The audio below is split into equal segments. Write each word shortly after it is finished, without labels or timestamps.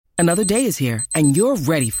Another day is here, and you're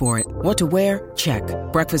ready for it. What to wear? Check.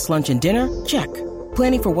 Breakfast, lunch, and dinner? Check.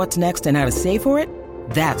 Planning for what's next and how to save for it?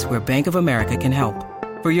 That's where Bank of America can help.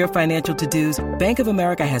 For your financial to-dos, Bank of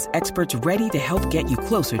America has experts ready to help get you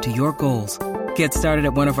closer to your goals. Get started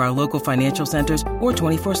at one of our local financial centers or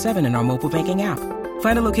 24/7 in our mobile banking app.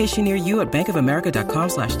 Find a location near you at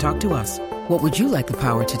bankofamerica.com/talktous. What would you like the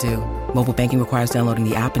power to do? Mobile banking requires downloading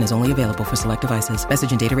the app and is only available for select devices.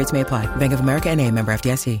 Message and data rates may apply. Bank of America N.A., member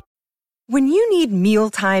FDIC. When you need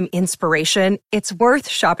mealtime inspiration, it's worth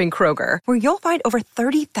shopping Kroger, where you'll find over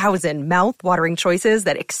 30,000 mouth-watering choices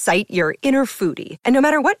that excite your inner foodie. And no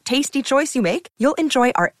matter what tasty choice you make, you'll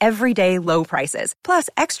enjoy our everyday low prices, plus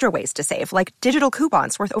extra ways to save, like digital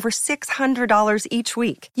coupons worth over $600 each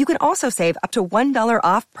week. You can also save up to $1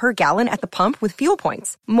 off per gallon at the pump with fuel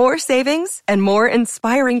points. More savings and more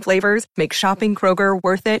inspiring flavors make shopping Kroger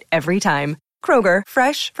worth it every time. Kroger,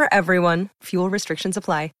 fresh for everyone. Fuel restrictions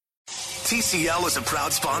apply. TCL is a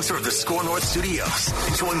proud sponsor of the Score North Studios.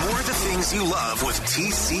 Enjoy more of the things you love with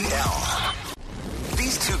TCL.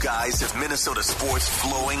 These two guys have Minnesota sports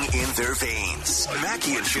flowing in their veins.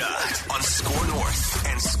 Mackie and Judd on Score North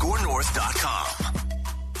and ScoreNorth.com.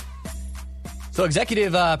 So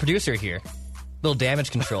executive producer here, little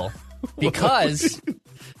damage control, because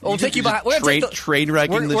we'll take you behind. Trade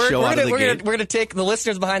wrecking the show out of the gate. We're going to take the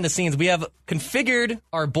listeners behind the scenes. We have configured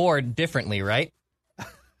our board differently, right?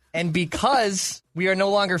 And because we are no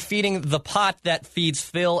longer feeding the pot that feeds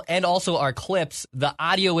Phil and also our clips, the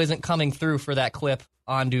audio isn't coming through for that clip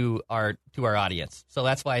onto our audience. So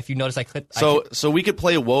that's why if you notice I clipped... So we could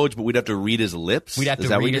play Woj, but we'd have to read his lips? We'd have to Is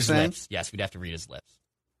that read what you're his saying? lips. Yes, we'd have to read his lips.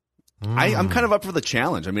 I'm kind of up for the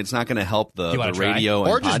challenge. I mean, it's not going to help the radio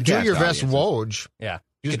and or just do your best Woj. Yeah.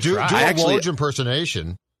 Just do a Woj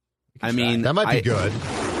impersonation. I mean... That might be good.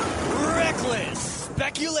 Reckless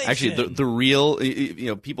speculation. Actually, the real,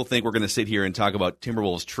 people think we're going to sit here and talk about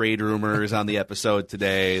Timberwolves trade rumors on the episode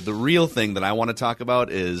today. The real thing that I want to talk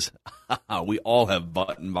about is we all have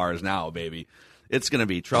button bars now, baby. It's going to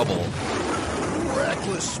be trouble.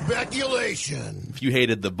 Reckless speculation. If you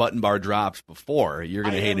hated the button bar drops before, you're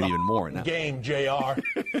going to hate it even more now. Game, JR.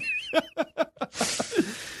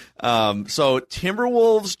 So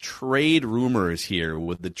Timberwolves trade rumors here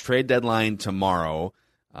with the trade deadline tomorrow.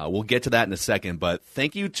 We'll get to that in a second, but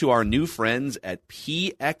thank you to our new friends at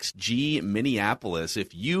PXG Minneapolis.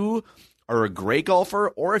 If you are a great golfer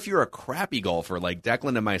or if you're a crappy golfer like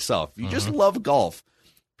Declan and myself, if you just love golf,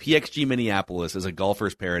 PXG Minneapolis is a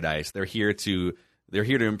golfer's paradise. They're here to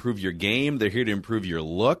improve your game. They're here to improve your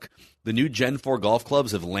look. The new Gen 4 golf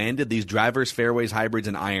clubs have landed. These drivers, fairways, hybrids,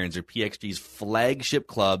 and irons are PXG's flagship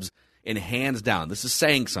clubs, and hands down, this is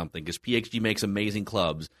saying something because PXG makes amazing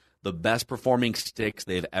clubs. The best performing sticks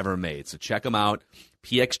they've ever made. So check them out.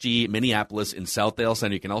 PXG Minneapolis in Southdale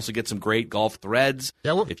Center. You can also get some great golf threads.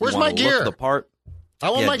 Yeah, if where's you my want to gear? Look the part.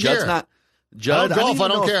 I want my gear. Judd, I don't golf. I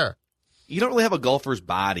don't care. You don't really have a golfer's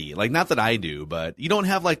body. Like, not that I do, but you don't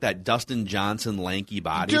have like that Dustin Johnson lanky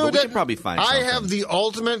body. Dude, but we could probably find something. I have the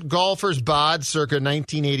ultimate golfer's bod circa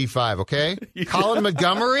 1985, okay? Colin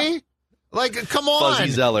Montgomery? Like, come on.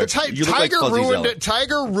 Fuzzy Zeller. You look like Fuzzy ruined Zeller. it.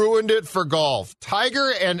 Tiger ruined it for golf. Tiger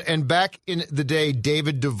and back in the day,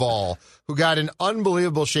 David Duval, who got in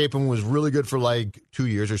unbelievable shape and was really good for like 2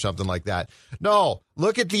 years or something like that. No,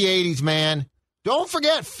 look at the 80s, man. Don't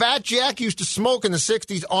forget, Fat Jack used to smoke in the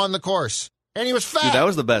 60s on the course. And he was fat. Dude, that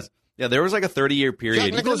was the best. Yeah, there was like a 30-year period, Jack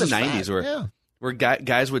even in the Nicklaus is 90s, where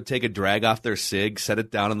guys would take a drag off their cig, set it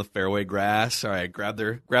down on the fairway grass. All right, grab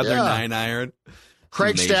their 9-iron.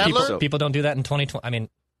 Craig Stadler? People don't do that in 2020. I mean,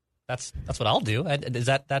 that's what I'll do. Is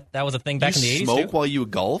that was a thing back in the 80s? You smoke while you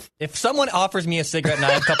golf? If someone offers me a cigarette and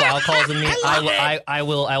I have a couple alcohols in me, I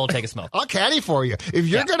will take a smoke. I'll caddy for you. If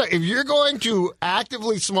you're going to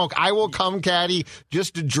actively smoke, I will come caddy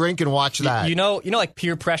just to drink and watch that. You know, like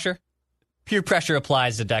peer pressure. Peer pressure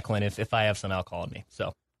applies to Declan if I have some alcohol in me.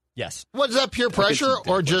 So, yes. What is that, peer pressure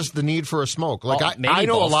or just the need for a smoke? Like I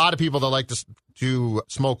know both. a lot of people that like to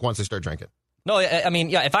smoke once they start drinking. No, I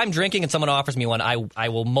mean, yeah, if I'm drinking and someone offers me one, I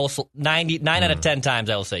will 9 out of 10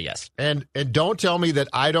 times I will say yes. And don't tell me that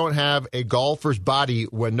I don't have a golfer's body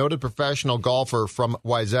when noted professional golfer from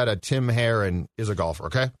Wayzata, Tim Herron, is a golfer,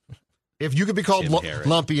 okay? If you could be called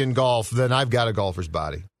lumpy in golf, then I've got a golfer's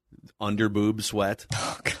body. Under boob sweat.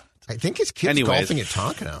 Oh, God. I think his kid's golfing at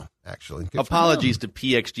Tonka now, actually. Apologies to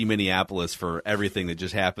PXG Minneapolis for everything that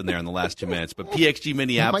just happened there in the last 2 minutes. But PXG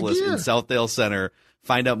Minneapolis in Southdale Center.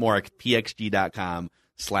 Find out more at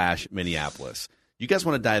pxg.com/Minneapolis. You guys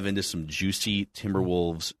want to dive into some juicy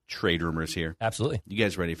Timberwolves trade rumors here? Absolutely. You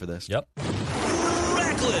guys ready for this? Yep.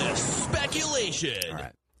 Reckless speculation. All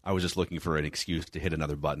right. I was just looking for an excuse to hit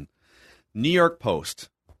another button. New York Post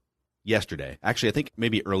yesterday. Actually, I think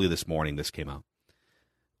maybe early this morning this came out.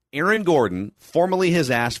 Aaron Gordon formally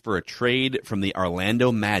has asked for a trade from the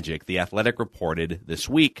Orlando Magic, The Athletic reported this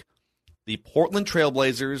week. The Portland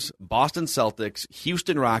Trailblazers, Boston Celtics,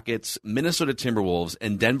 Houston Rockets, Minnesota Timberwolves,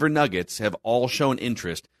 and Denver Nuggets have all shown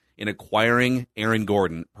interest in acquiring Aaron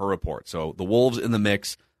Gordon, per report. So the Wolves in the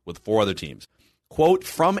mix with 4 other teams. Quote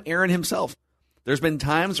from Aaron himself, "There's been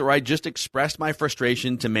times where I just expressed my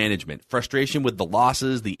frustration to management, frustration with the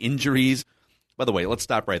losses, the injuries." By the way, let's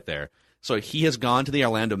stop right there. So he has gone to the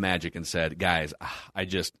Orlando Magic and said, guys, I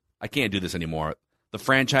can't do this anymore. The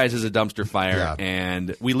franchise is a dumpster fire,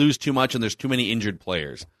 and we lose too much, and there's too many injured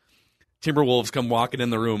players. Timberwolves come walking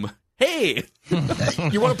in the room. Hey!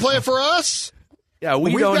 You want to play it for us? Yeah,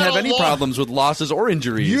 we don't have any problems with losses or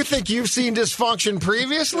injuries. You think you've seen dysfunction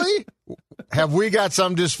previously? Have we got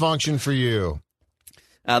some dysfunction for you?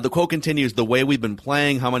 The quote continues, "The way we've been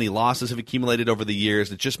playing, how many losses have accumulated over the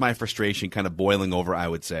years, it's just my frustration kind of boiling over, I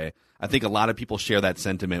would say. I think a lot of people share that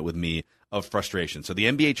sentiment with me of frustration." So the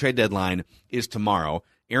NBA trade deadline is tomorrow.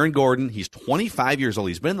 Aaron Gordon, he's 25 years old.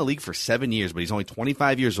 He's been in the league for 7 years, but he's only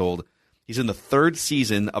 25 years old. He's in the 3rd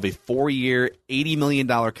season of a 4-year, $80 million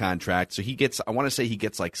contract. So he gets, I want to say he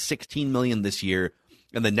gets like $16 million this year.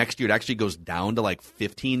 And the next year it actually goes down to like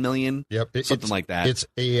 $15 million. Yep, something like that. It's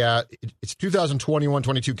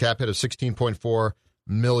 2021-22 cap hit of $16.4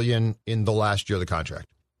 million in the last year of the contract.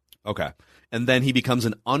 Okay. And then he becomes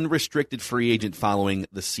an unrestricted free agent following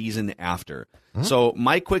the season after. So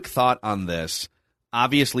my quick thought on this,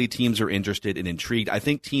 obviously teams are interested and intrigued. I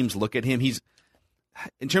think teams look at him. He's,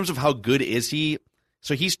 in terms of how good is he,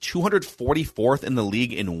 so he's 244th in the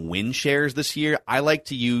league in win shares this year. I like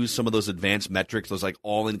to use some of those advanced metrics, those like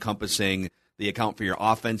all-encompassing, they account for your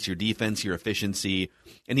offense, your defense, your efficiency.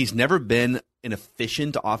 And he's never been an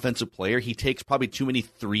efficient offensive player. He takes probably too many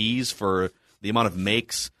threes for the amount of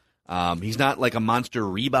makes. He's not like a monster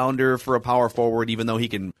rebounder for a power forward, even though he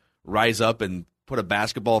can rise up and put a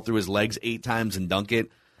basketball through his legs 8 times and dunk it.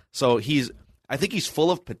 So I think he's full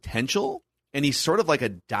of potential, and he's sort of like a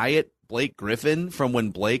diet Blake Griffin from when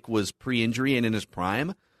Blake was pre-injury and in his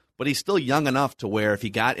prime, but he's still young enough to where if he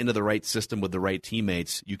got into the right system with the right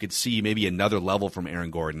teammates, you could see maybe another level from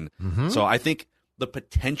Aaron Gordon. So I think the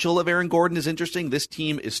potential of Aaron Gordon is interesting. This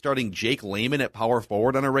team is starting Jake Layman at power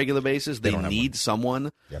forward on a regular basis. They need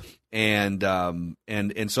someone, and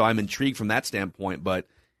so I'm intrigued from that standpoint. But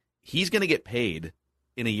he's going to get paid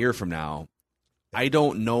in a year from now. I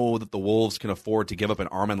don't know that the Wolves can afford to give up an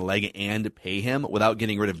arm and a leg and pay him without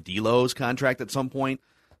getting rid of D'Lo's contract at some point.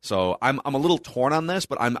 So I'm a little torn on this,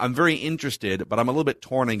 but I'm very interested. But I'm a little bit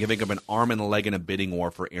torn on giving up an arm and a leg in a bidding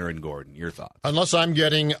war for Aaron Gordon. Your thoughts? Unless I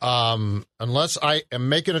am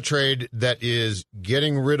making a trade that is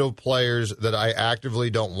getting rid of players that I actively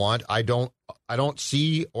don't want, I don't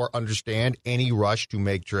see or understand any rush to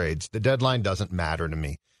make trades. The deadline doesn't matter to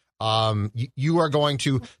me. You are going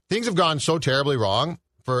to, things have gone so terribly wrong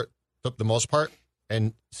for the most part,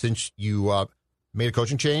 and since you made a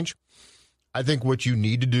coaching change, I think what you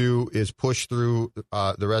need to do is push through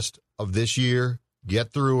the rest of this year,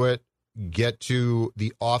 get through it, get to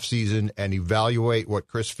the offseason and evaluate what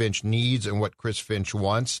Chris Finch needs and what Chris Finch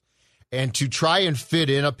wants, and to try and fit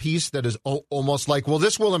in a piece that is almost like, well,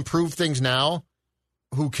 this will improve things now.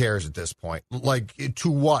 Who cares at this point? Like,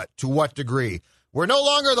 to what? To what degree? We're no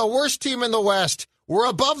longer the worst team in the West. We're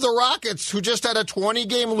above the Rockets, who just had a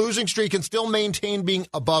 20-game losing streak and still maintain being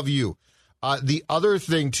above you. The other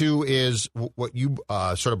thing, too, is what you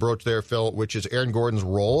sort of broached there, Phil, which is Aaron Gordon's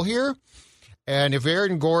role here. And if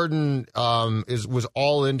Aaron Gordon was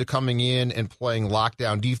all into coming in and playing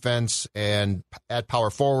lockdown defense and at power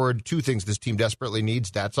forward, 2 things this team desperately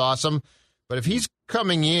needs, that's awesome. But if he's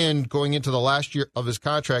coming in, going into the last year of his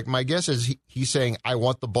contract, my guess is he's saying, I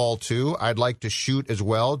want the ball too. I'd like to shoot as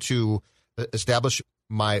well to establish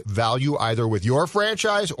my value either with your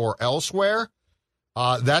franchise or elsewhere.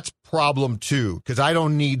 That's problem 2, because I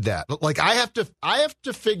don't need that. Like, I have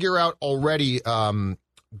to figure out already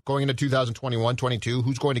going into 2021-22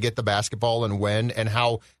 who's going to get the basketball and when and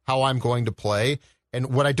how I'm going to play.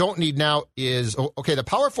 And what I don't need now is, okay, the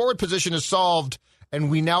power forward position is solved,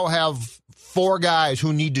 and we now have 4 guys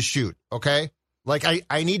who need to shoot, okay? Like,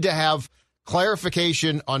 I need to have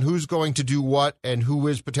clarification on who's going to do what and who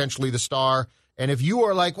is potentially the star. And if you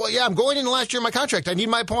are like, well, yeah, I'm going in the last year of my contract, I need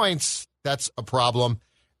my points, that's a problem.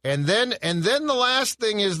 And then the last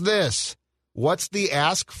thing is this. What's the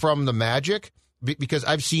ask from the Magic? Because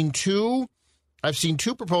I've seen two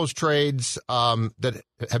proposed trades that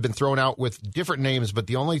have been thrown out with different names, but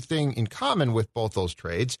the only thing in common with both those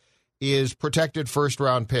trades is protected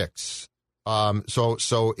first-round picks.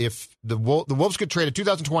 So if the Wolves could trade a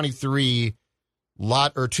 2023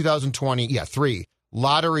 3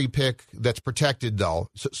 lottery pick that's protected, though,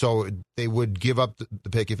 so they would give up the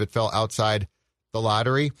pick if it fell outside the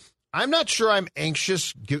lottery. I'm not sure I'm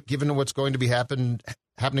anxious, given what's going to be happening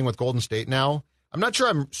with Golden State now. I'm not sure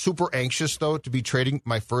I'm super anxious, though, to be trading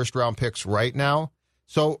my first-round picks right now.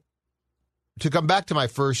 So to come back to my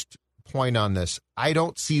first point on this, I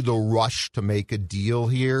don't see the rush to make a deal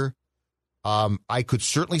here. I could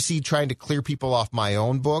certainly see trying to clear people off my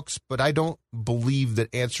own books, but I don't believe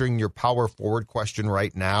that answering your power forward question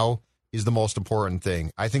right now is the most important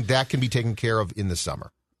thing. I think that can be taken care of in the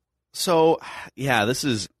summer. So, yeah, this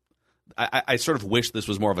is I sort of wish this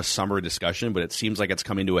was more of a summer discussion, but it seems like it's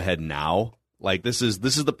coming to a head now. Like this is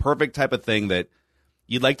the perfect type of thing that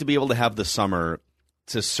you'd like to be able to have the summer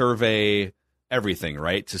to survey everything,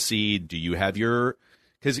 right? To see, do you have your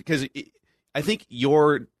because I think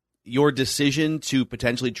your decision to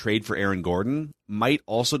potentially trade for Aaron Gordon might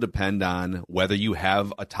also depend on whether you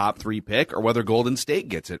have a top 3 pick or whether Golden State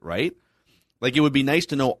gets it, right? Like it would be nice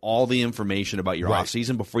to know all the information about your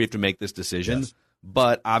offseason before you have to make this decision. Yes.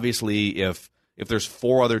 But obviously if there's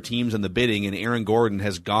 4 other teams in the bidding and Aaron Gordon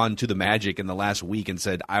has gone to the Magic in the last week and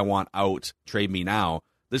said, I want out, trade me now,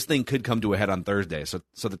 this thing could come to a head on Thursday. So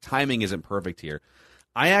the timing isn't perfect here.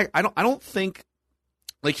 I don't think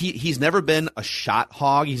like he's never been a shot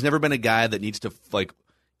hog. He's never been a guy that needs to like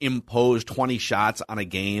impose 20 shots on a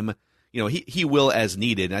game. You know, he will as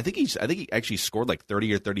needed. And I think he actually scored like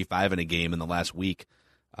 30 or 35 in a game in the last week.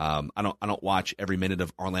 I don't watch every minute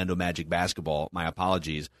of Orlando Magic basketball. My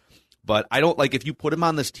apologies. But I don't like if you put him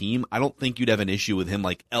on this team, I don't think you'd have an issue with him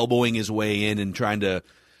like elbowing his way in and trying to,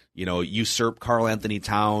 you know, usurp Karl Anthony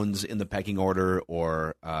Towns in the pecking order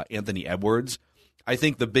or Anthony Edwards. I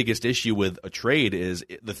think the biggest issue with a trade is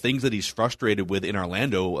the things that he's frustrated with in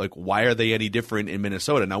Orlando. Like, why are they any different in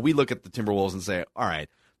Minnesota? Now, we look at the Timberwolves and say, all right,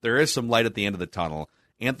 there is some light at the end of the tunnel.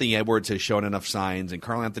 Anthony Edwards has shown enough signs, and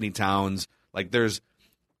Karl Anthony Towns, like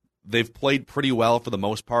they've played pretty well for the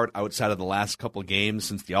most part outside of the last couple of games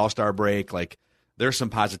since the All-Star break. Like, there's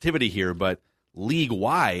some positivity here, but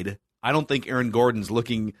league-wide, I don't think Aaron Gordon's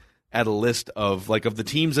looking at a list of the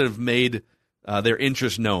teams that have made their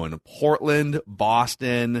interest known. Portland,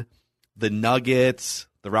 Boston, the Nuggets.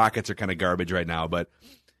 The Rockets are kind of garbage right now, but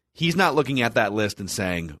he's not looking at that list and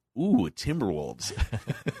saying, ooh, Timberwolves.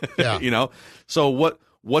 Yeah. You know? So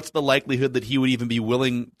what's the likelihood that he would even be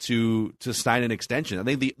willing to sign an extension? I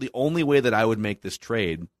think the only way that I would make this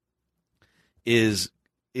trade is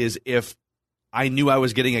if I knew I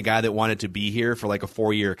was getting a guy that wanted to be here for like a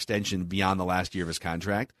 4-year extension beyond the last year of his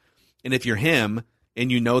contract. And if you're him and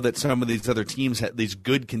you know that some of these other teams, these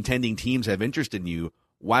good contending teams have interest in you,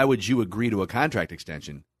 why would you agree to a contract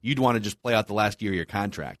extension? You'd want to just play out the last year of your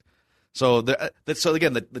contract. So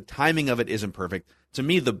again, the timing of it isn't perfect. To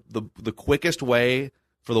me, the quickest way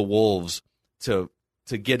for the Wolves to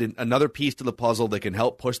get another piece to the puzzle that can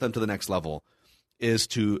help push them to the next level is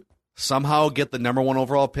to somehow get the number 1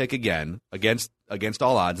 overall pick again against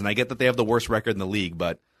all odds. And I get that they have the worst record in the league,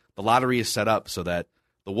 but the lottery is set up so that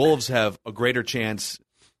the Wolves have a greater chance,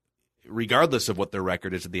 regardless of what their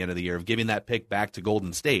record is at the end of the year, of giving that pick back to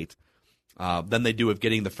Golden State than they do of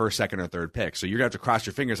getting the first, second, or third pick. So you're going to have to cross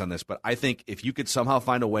your fingers on this. But I think if you could somehow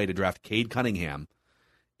find a way to draft Cade Cunningham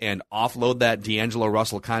and offload that D'Angelo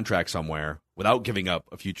Russell contract somewhere without giving up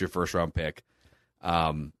a future first-round pick,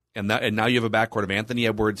 and now you have a backcourt of Anthony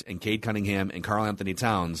Edwards and Cade Cunningham and Karl Anthony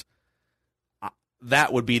Towns,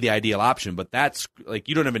 that would be the ideal option. But that's like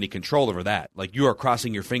you don't have any control over that. Like you are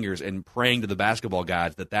crossing your fingers and praying to the basketball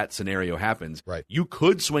gods that scenario happens. Right. You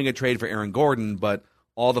could swing a trade for Aaron Gordon, but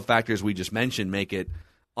all the factors we just mentioned make it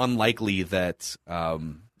unlikely that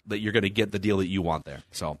you're going to get the deal that you want there.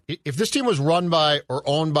 So if this team was run by or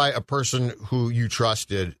owned by a person who you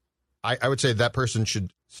trusted, I would say that person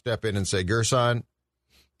should step in and say, Gerson,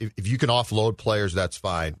 if you can offload players, that's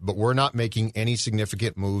fine. But we're not making any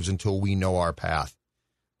significant moves until we know our path.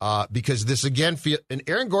 Because this, again, an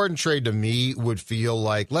Aaron Gordon trade to me would feel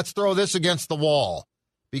like, let's throw this against the wall.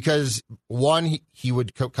 Because, one, he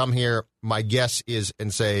would come here, my guess is,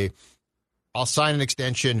 and say, I'll sign an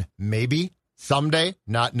extension maybe someday,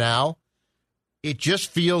 not now. It just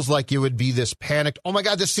feels like it would be this panicked, oh, my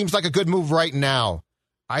God, this seems like a good move right now.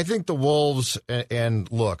 I think the Wolves, and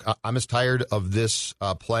look, I'm as tired of this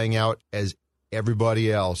playing out as everybody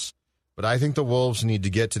else, but I think the Wolves need to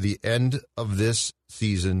get to the end of this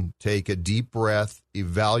season, take a deep breath,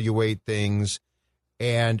 evaluate things,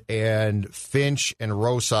 and Finch and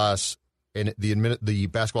Rosas and the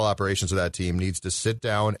basketball operations of that team needs to sit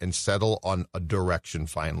down and settle on a direction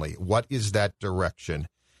finally. What is that direction?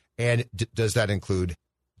 And does that include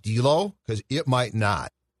D'Lo? Because it might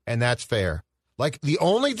not, and that's fair. Like, the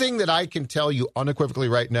only thing that I can tell you unequivocally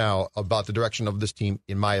right now about the direction of this team,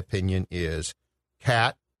 in my opinion, is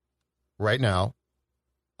Cat right now,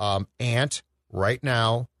 Ant right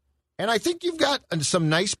now, and I think you've got some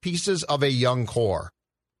nice pieces of a young core.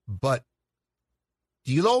 But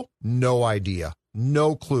D'Lo, no idea.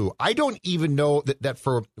 No clue. I don't even know that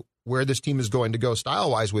for where this team is going to go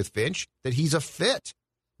style-wise with Finch, that he's a fit.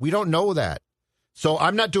 We don't know that. So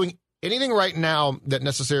I'm not doing anything right now that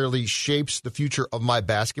necessarily shapes the future of my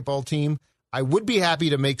basketball team. I would be happy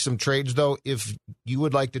to make some trades, though, if you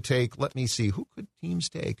would like to take, let me see, who could teams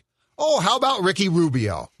take? Oh, how about Ricky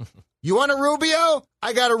Rubio? You want a Rubio?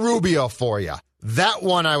 I got a Rubio for you. That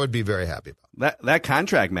one I would be very happy about. That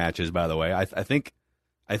contract matches, by the way. I think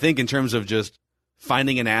in terms of just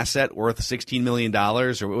finding an asset worth $16 million,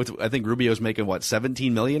 or I think Rubio's making,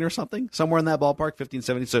 $17 million or something? Somewhere in that ballpark, 15,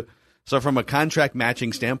 17. So from a contract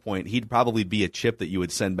matching standpoint, he'd probably be a chip that you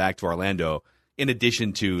would send back to Orlando in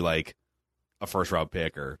addition to, like, a first-round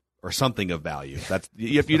pick or something of value.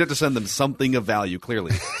 You'd have to send them something of value,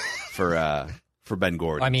 clearly, for Ben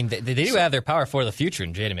Gordon. I mean, they do have their power for the future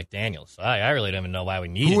in Jaden McDaniels. So I really don't even know why we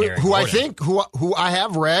need Aaron who Gordon. I think, who I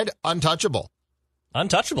have read, untouchable.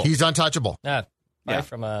 Untouchable. He's untouchable.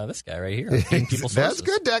 From this guy right here. That's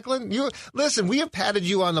good, Declan. Listen, we have patted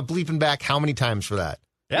you on the bleeping back how many times for that?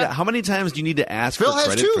 Yeah. How many times do you need to ask Phil for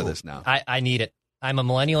credit too. for this now? I need it. I'm a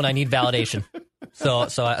millennial and I need validation. so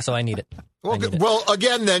I need it. Well,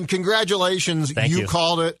 again, then, congratulations. Thank you.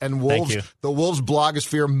 Called it, and the Wolves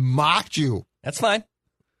blogosphere mocked you. That's fine.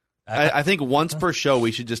 I think once per show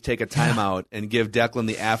we should just take a timeout and give Declan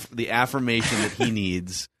the affirmation that he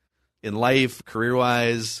needs in life,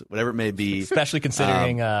 career-wise, whatever it may be. Especially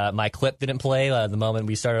considering my clip didn't play the moment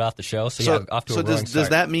we started off the show. So off to a roaring start. Does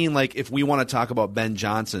that mean, like, if we want to talk about Ben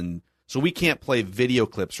Johnson, so we can't play video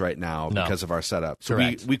clips right now because of our setup. So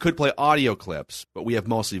we could play audio clips, but we have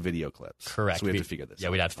mostly video clips. Correct. So we have to figure this out. Yeah,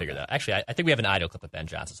 we'd have to figure that out. Actually, I think we have an audio clip of Ben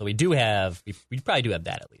Johnson. So we probably do have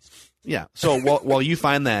that at least. Yeah. So while you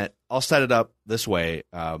find that, I'll set it up this way.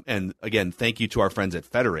 And again, thank you to our friends at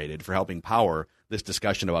Federated for helping power this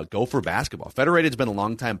discussion about Gopher basketball. Federated's been a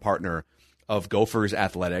longtime partner of Gophers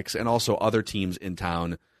athletics and also other teams in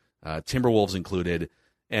town, Timberwolves included.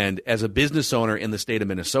 And as a business owner in the state of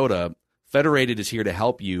Minnesota, Federated is here to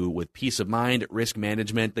help you with peace of mind, risk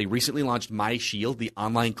management. They recently launched MyShield, the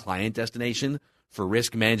online client destination for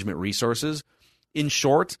risk management resources. In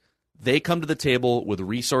short, they come to the table with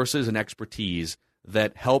resources and expertise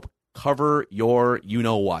that help cover your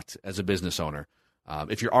you-know-what as a business owner.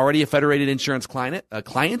 If you're already a Federated Insurance client,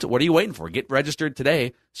 what are you waiting for? Get registered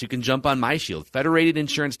today so you can jump on MyShield,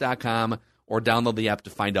 federatedinsurance.com, or download the app to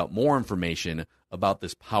find out more information about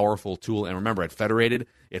this powerful tool. And remember, at Federated,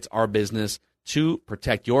 it's our business to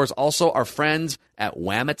protect yours. Also, our friends at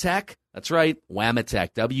Wamatech. That's right,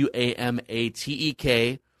 Wamatech,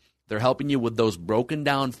 Wamatech. They're helping you with those broken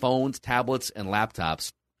down phones, tablets, and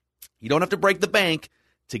laptops. You don't have to break the bank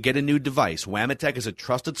to get a new device. Wamatech is a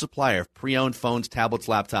trusted supplier of pre-owned phones, tablets,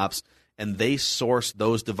 laptops, and they source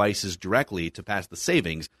those devices directly to pass the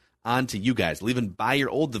savings on to you guys. They'll even buy your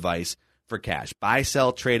old device for cash. Buy,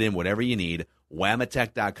 sell, trade in, whatever you need.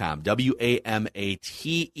 Wamatech.com.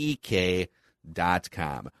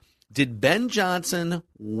 Wamatech.com. Did Ben Johnson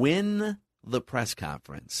win the press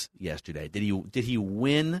conference yesterday? Did he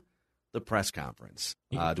win the press conference?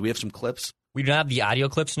 Do we have some clips? We don't have the audio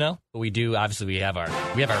clips now, but we do. Obviously, we have our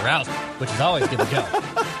rouse, which is always good to go.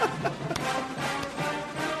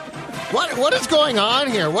 What is going on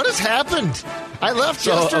here? What has happened? I left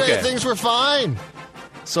yesterday. Okay. Things were fine.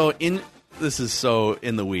 So this is so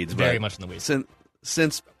in the weeds. Very much in the weeds.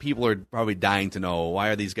 Since people are probably dying to know, why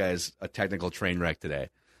are these guys a technical train wreck today?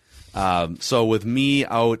 So with me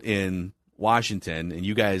out in Washington and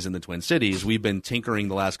you guys in the Twin Cities, we've been tinkering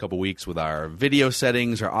the last couple weeks with our video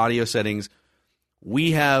settings, our audio settings.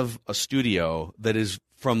 We have a studio that is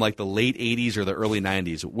from like the late 80s or the early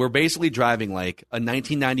 90s. We're basically driving like a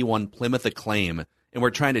 1991 Plymouth Acclaim, and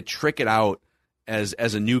we're trying to trick it out as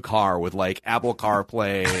a new car with like Apple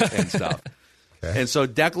CarPlay and stuff. Okay. And so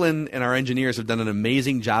Declan and our engineers have done an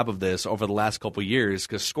amazing job of this over the last couple of years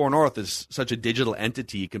because Score North is such a digital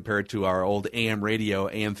entity compared to our old AM radio,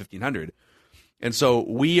 AM 1500. And so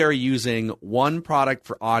we are using one product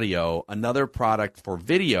for audio, another product for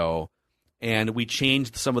video, and we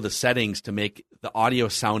changed some of the settings to make the audio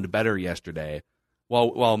sound better yesterday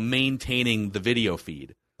while maintaining the video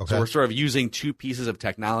feed. Okay. So we're sort of using two pieces of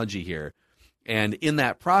technology here. And in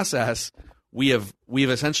that process, we've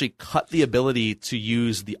essentially cut the ability to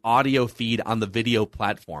use the audio feed on the video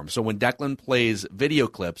platform. So when Declan plays video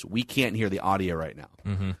clips, we can't hear the audio right now.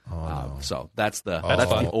 Mm-hmm. So that's the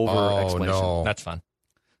fun. over explanation. no. That's fun.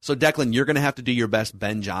 So Declan, you're going to have to do your best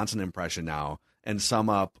Ben Johnson impression now and sum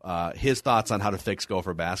up his thoughts on how to fix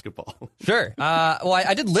Gopher basketball. Sure. Well,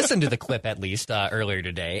 I did listen to the clip at least earlier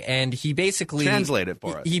today, and he basically Translate it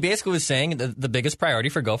for us. He basically was saying the biggest priority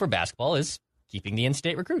for Gopher basketball is keeping the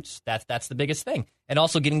in-state recruits. That's the biggest thing, and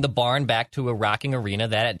also getting the barn back to a rocking arena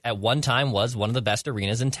that at one time was one of the best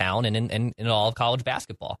arenas in town and in all of college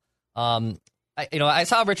basketball. I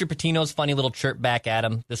saw Richard Pitino's funny little chirp back at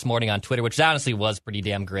him this morning on Twitter, which honestly was pretty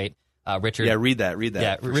damn great. Richard, yeah, read that.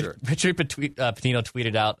 Yeah, sure. Richard Pitino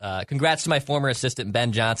tweeted out, "Congrats to my former assistant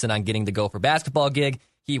Ben Johnson on getting the Gopher basketball gig.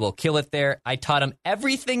 He will kill it there. I taught him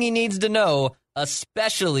everything he needs to know,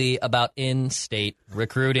 especially about in-state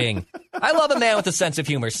recruiting." I love a man with a sense of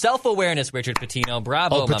humor, self-awareness. Richard Pitino,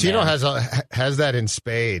 bravo, my Pitino man. has that in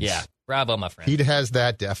spades. Yeah, bravo, my friend. He has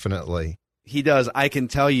that definitely. He does. I can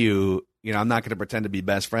tell you, I'm not going to pretend to be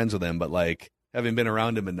best friends with him, but like having been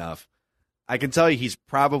around him enough, I can tell you he's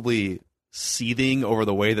probably seething over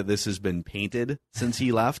the way that this has been painted since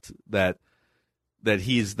he left. That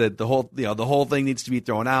the whole thing needs to be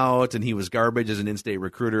thrown out, and he was garbage as an in-state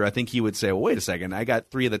recruiter. I think he would say, "Well, wait a second, I got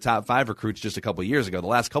 3 of the top 5 recruits just a couple of years ago. The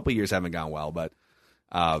last couple of years haven't gone well, but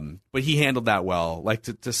he handled that well. Like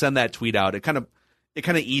to send that tweet out, it kind of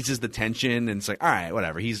eases the tension, and it's like, all right,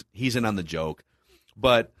 whatever. He's in on the joke.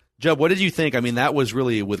 But Jeb, what did you think? I mean, that was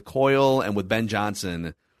really with Coyle and with Ben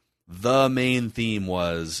Johnson. The main theme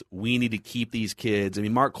was we need to keep these kids. I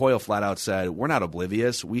mean, Mark Coyle flat out said, we're not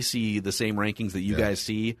oblivious. We see the same rankings that you guys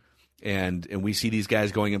see, and we see these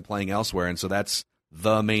guys going and playing elsewhere. And so that's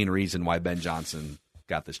the main reason why Ben Johnson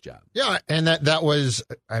got this job. Yeah, and that was,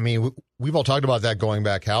 I mean, we've all talked about that going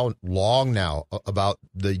back how long now, about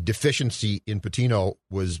the deficiency in Pitino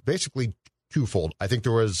was basically twofold. I think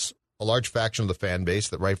there was a large faction of the fan base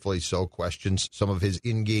that rightfully so questions some of his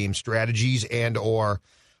in-game strategies and or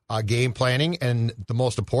game planning. And the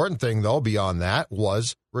most important thing, though, beyond that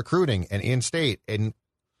was recruiting and in-state. And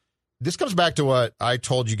this comes back to what I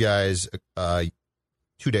told you guys 2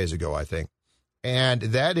 days ago, I think. And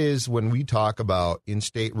that is when we talk about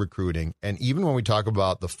in-state recruiting, and even when we talk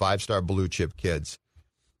about the 5-star blue-chip kids,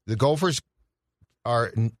 the Gophers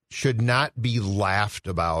should not be laughed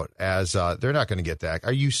about as they're not going to get that.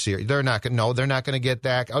 Are you serious? They're not going. No, they're not going to get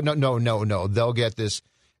that. Oh no. They'll get this.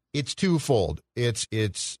 It's twofold. It's.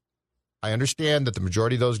 I understand that the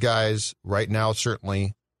majority of those guys right now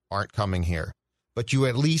certainly aren't coming here, but you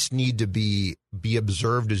at least need to be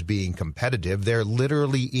observed as being competitive. They're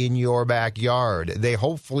literally in your backyard. They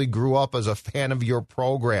hopefully grew up as a fan of your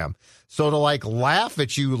program. So to laugh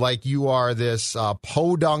at you like you are this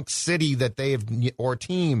podunk city that they have, or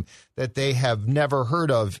team that they have never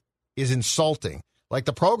heard of, is insulting. Like,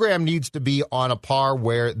 the program needs to be on a par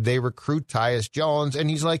where they recruit Tyus Jones, and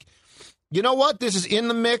he's like, you know what? This is in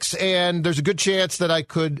the mix, and there's a good chance that I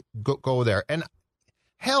could go there. And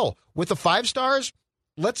hell, with the 5 stars,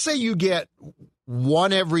 let's say you get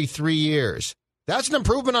one every 3 years. That's an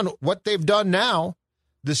improvement on what they've done now.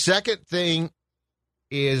 The second thing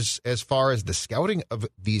is, as far as the scouting of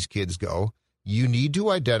these kids go, you need to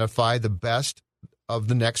identify the best of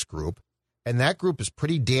the next group. And that group is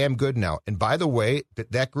pretty damn good now. And by the way,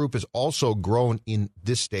 that group has also grown in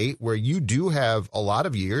this state, where you do have a lot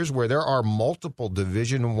of years where there are multiple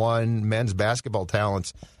Division I men's basketball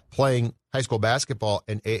talents playing high school basketball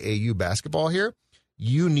and AAU basketball here.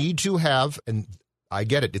 You need to have, and I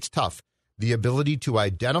get it, it's tough, the ability to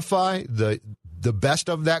identify the best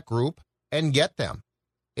of that group and get them.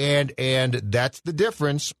 And that's the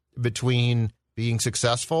difference between being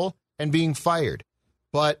successful and being fired.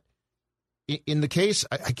 But in the case,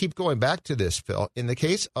 I keep going back to this, Phil, in the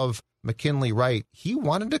case of McKinley Wright, he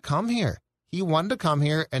wanted to come here. He wanted to come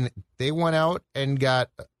here, and they went out and got,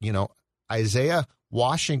 Isaiah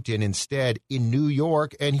Washington instead in New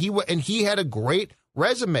York, and he had a great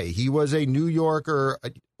resume. He was a New Yorker,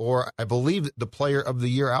 or I believe the player of the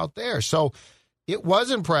year out there. So it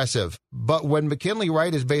was impressive. But when McKinley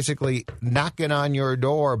Wright is basically knocking on your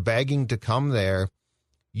door, begging to come there,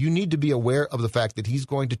 you need to be aware of the fact that he's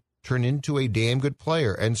going to turn into a damn good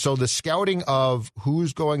player. And so the scouting of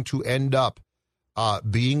who's going to end up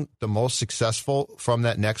being the most successful from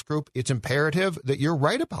that next group, it's imperative that you're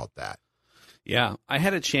right about that. Yeah, I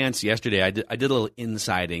had a chance yesterday. I did a little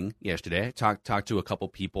insiding yesterday. I talked to a couple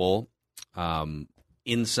people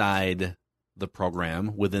inside the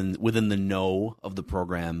program, within the know of the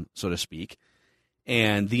program, so to speak.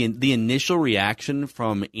 And the initial reaction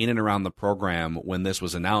from in and around the program when this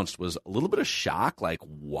was announced was a little bit of shock, like,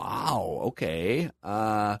 wow, okay.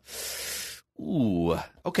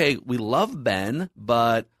 Okay, we love Ben,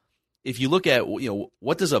 but if you look at,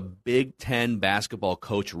 what does a Big Ten basketball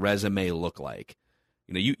coach resume look like?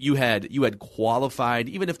 You had qualified,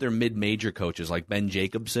 even if they're mid-major coaches like Ben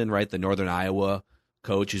Jacobson, right, the Northern Iowa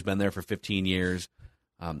coach who's been there for 15 years.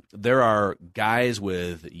 There are guys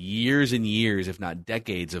with years and years, if not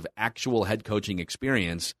decades, of actual head coaching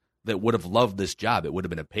experience that would have loved this job. It would have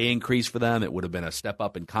been a pay increase for them. It would have been a step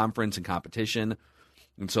up in conference and competition.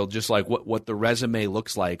 And so just like what the resume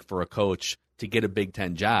looks like for a coach to get a Big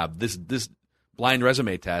Ten job, this blind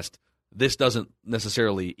resume test, this doesn't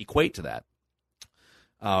necessarily equate to that.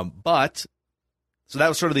 So that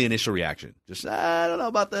was sort of the initial reaction. Just, I don't know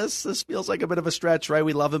about this. This feels like a bit of a stretch, right?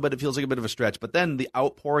 We love him, but it feels like a bit of a stretch. But then the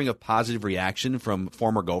outpouring of positive reaction from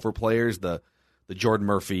former Gopher players, the Jordan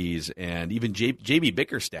Murphys, and even J.B.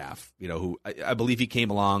 Bickerstaff, who I believe he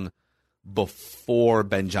came along before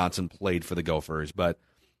Ben Johnson played for the Gophers. But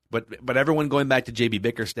everyone going back to J.B.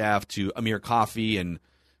 Bickerstaff, to Amir Coffey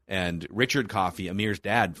and Richard Coffey, Amir's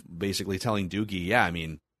dad, basically telling Doogie, yeah, I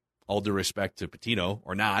mean, all due respect to Pitino,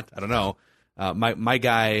 or not, I don't know. My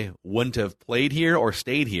guy wouldn't have played here or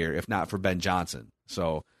stayed here if not for Ben Johnson.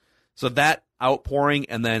 So that outpouring,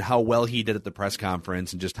 and then how well he did at the press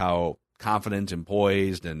conference, and just how confident and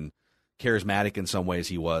poised and charismatic in some ways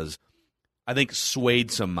he was, I think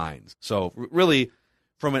swayed some minds. So really,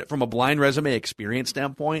 from a blind resume experience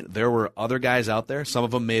standpoint, there were other guys out there. Some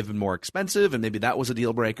of them may have been more expensive, and maybe that was a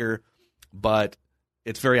deal breaker. But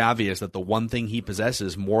it's very obvious that the one thing he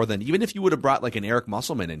possesses more than, even if you would have brought like an Eric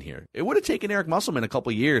Musselman in here, it would have taken Eric Musselman a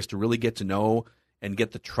couple of years to really get to know and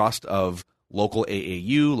get the trust of local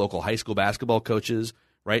AAU, local high school basketball coaches,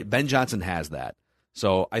 right? Ben Johnson has that.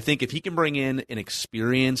 So I think if he can bring in an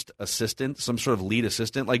experienced assistant, some sort of lead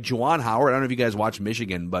assistant, like Juwan Howard, I don't know if you guys watch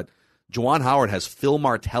Michigan, but Juwan Howard has Phil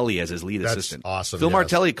Martelli as his lead assistant. Awesome. Phil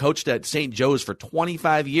Martelli coached at St. Joe's for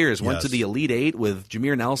 25 years, went to the Elite Eight with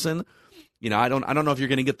Jameer Nelson. I don't know if you're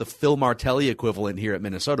going to get the Phil Martelli equivalent here at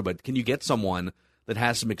Minnesota, but can you get someone that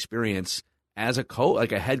has some experience as a coach,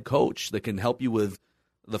 like a head coach, that can help you with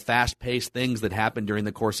the fast-paced things that happen during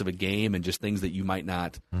the course of a game and just things that you might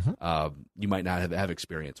not have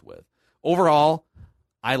experience with. Overall,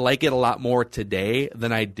 I like it a lot more today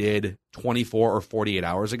than I did 24 or 48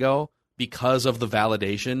 hours ago because of the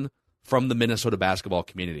validation from the Minnesota basketball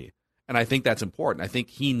community. And I think that's important. I think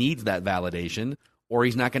he needs that validation, or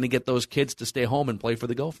he's not going to get those kids to stay home and play for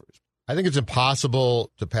the Gophers. I think it's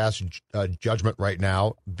impossible to pass judgment right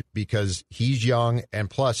now because he's young. And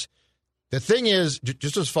plus, the thing is,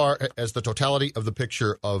 just as far as the totality of the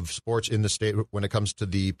picture of sports in the state when it comes to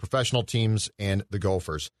the professional teams and the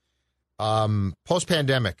Gophers,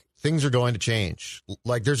 post-pandemic, things are going to change.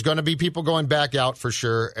 Like, there's going to be people going back out for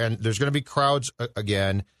sure, and there's going to be crowds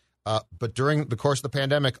again. But during the course of the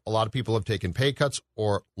pandemic, a lot of people have taken pay cuts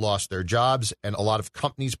or lost their jobs, and a lot of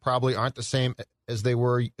companies probably aren't the same as they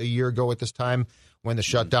were a year ago at this time when the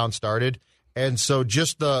shutdown started. And so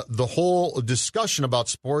just the whole discussion about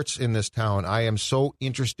sports in this town, I am so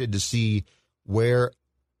interested to see where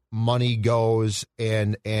money goes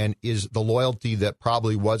and is the loyalty that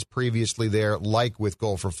probably was previously there, like with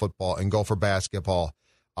Gopher football and Gopher basketball,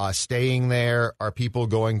 staying there. Are people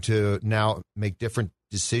going to now make different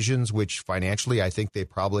decisions, which financially I think they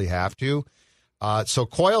probably have to? So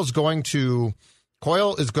Coyle is going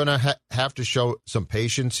to have to show some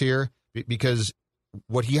patience here, because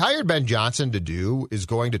what he hired Ben Johnson to do is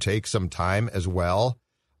going to take some time as well.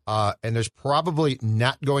 And there's probably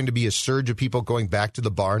not going to be a surge of people going back to the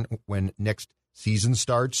barn when next season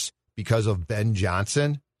starts because of Ben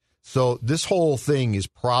Johnson. So this whole thing is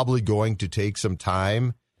probably going to take some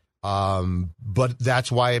time. But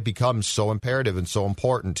that's why it becomes so imperative and so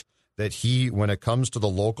important that when it comes to the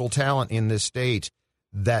local talent in this state,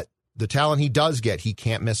 that the talent he does get, he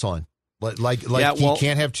can't miss on. He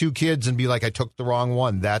can't have two kids and be like, I took the wrong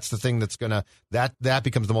one. That's the thing that's that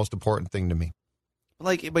becomes the most important thing to me.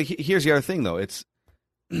 But here's the other thing, though. It's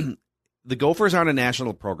the Gophers aren't a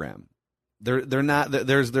national program. They're not.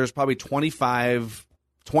 There's probably 20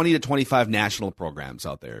 to 25 national programs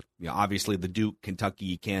out there. Obviously the Duke,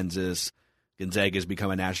 Kentucky, Kansas, Gonzaga has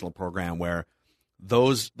become a national program where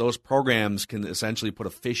those programs can essentially put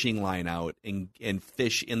a fishing line out and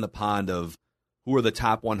fish in the pond of who are the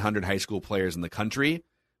top 100 high school players in the country.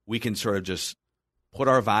 We can sort of just put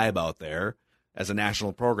our vibe out there as a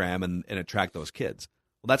national program and attract those kids.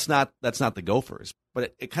 Well, that's not the Gophers,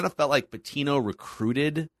 but it kind of felt like Pitino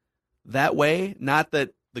recruited that way. Not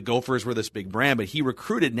that the Gophers were this big brand, but he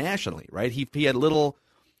recruited nationally, right? He had little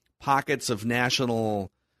pockets of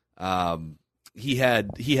national. He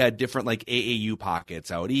had different like AAU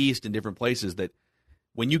pockets out east and different places that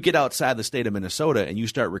when you get outside the state of Minnesota and you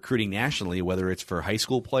start recruiting nationally, whether it's for high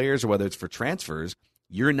school players or whether it's for transfers,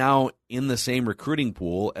 you're now in the same recruiting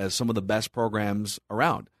pool as some of the best programs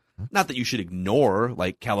around. Not that you should ignore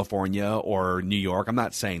like California or New York. I'm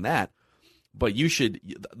not saying that. But you should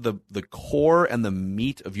the core and the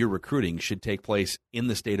meat of your recruiting should take place in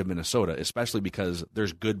the state of Minnesota, especially because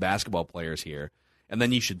there's good basketball players here. And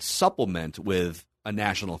then you should supplement with a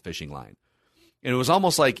national fishing line. And it was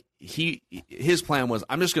almost like his plan was,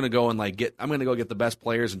 I'm just going to go and I'm going to go get the best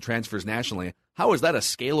players and transfers nationally. How is that a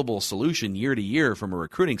scalable solution year to year from a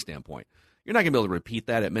recruiting standpoint? You're not going to be able to repeat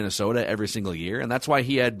that at Minnesota every single year, and that's why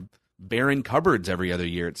he had barren cupboards every other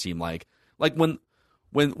year. It seemed like when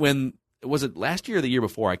was it last year or the year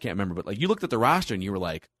before? I can't remember, but like you looked at the roster and you were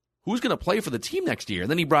like, who's going to play for the team next year? And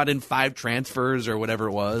then he brought in 5 transfers or whatever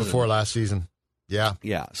it was before last season.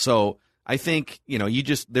 Yeah. So I think,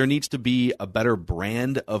 there needs to be a better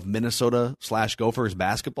brand of Minnesota/Gophers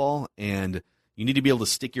basketball, and you need to be able to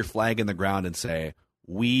stick your flag in the ground and say,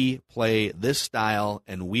 we play this style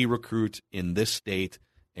and we recruit in this state,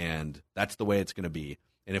 and that's the way it's going to be.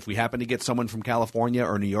 And if we happen to get someone from California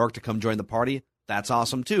or New York to come join the party, that's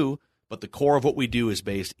awesome too. But the core of what we do is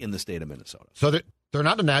based in the state of Minnesota. So they're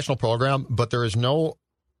not a national program, but there is no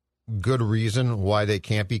good reason why they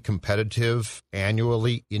can't be competitive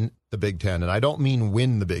annually in the Big Ten. And I don't mean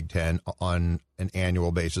win the Big Ten on an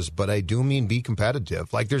annual basis, but I do mean be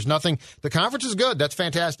competitive. Like there's nothing, the conference is good. That's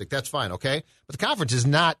fantastic. That's fine. Okay. But the conference is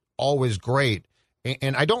not always great.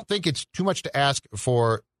 And I don't think it's too much to ask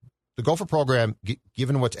for the Gopher program,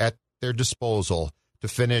 given what's at their disposal, to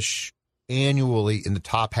finish annually in the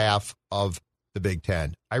top half of the Big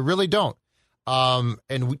Ten. I really don't.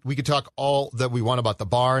 And we could talk all that we want about the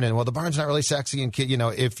barn, and the barn's not really sexy. And kid,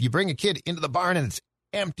 if you bring a kid into the barn and it's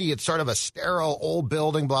empty, it's sort of a sterile old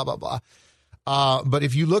building, blah blah blah. But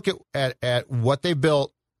if you look at what they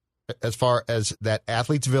built as far as that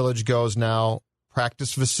athletes village goes now,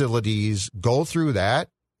 practice facilities, go through that,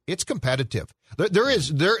 it's competitive.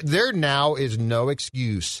 There now is no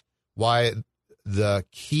excuse why the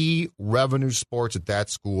key revenue sports at that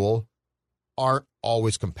school aren't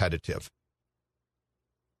always competitive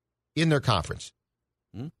in their conference.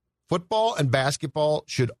 Football and basketball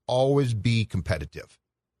should always be competitive.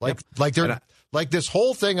 Like this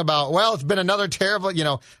whole thing about, it's been another terrible,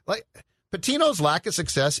 like Pitino's lack of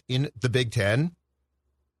success in the Big Ten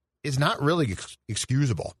is not really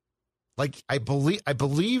excusable. Like I believe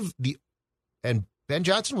and Ben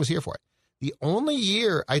Johnson was here for it. The only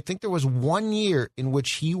year, I think there was 1 year in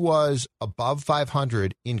which he was above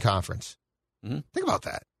 500 in conference. Think about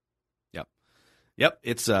that. Yep.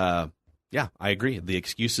 It's, I agree. The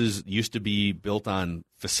excuses used to be built on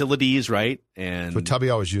facilities, right? And what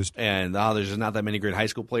Tubby always used. And there's not that many great high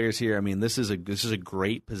school players here. I mean, this is a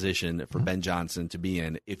great position for Ben Johnson to be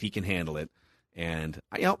in if he can handle it. And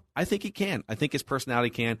I think he can. I think his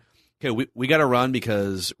personality can. Okay, we got to run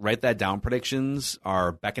because Write That Down predictions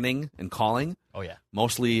are beckoning and calling. Oh, yeah.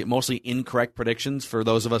 Mostly incorrect predictions for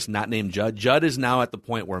those of us not named Judd. Judd is now at the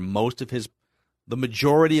point where the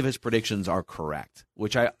majority of his predictions are correct,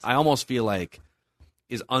 which I almost feel like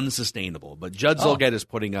is unsustainable. But Judd Zolgad is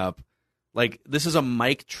putting up, this is a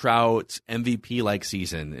Mike Trout MVP-like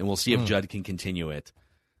season, and we'll see if Judd can continue it.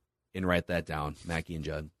 And Write That Down, Mackie and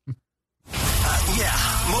Judd.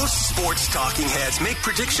 Most sports talking heads make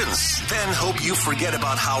predictions, then hope you forget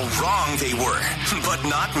about how wrong they were. But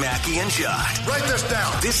not Mackie and Judd. Write this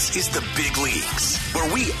down. This is the big leagues,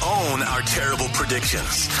 where we own our terrible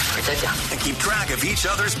predictions. Write that down. And keep track of each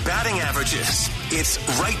other's batting averages. It's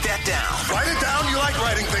Write That Down. Write it down. You like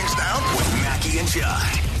writing things down. With Mackie and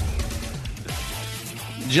Judd.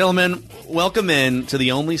 Gentlemen, welcome in to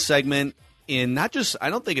the only segment in I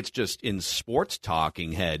don't think it's just in sports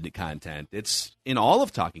talking head content. It's in all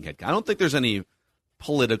of talking head. I don't think there's any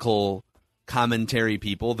political commentary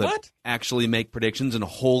people that actually make predictions and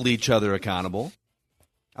hold each other accountable.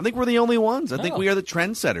 I think we're the only ones. I think we are the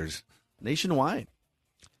trendsetters nationwide.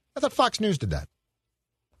 I thought Fox News did that.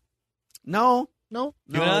 No,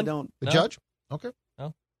 I don't. The Judge? Okay.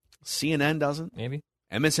 No. CNN doesn't. Maybe.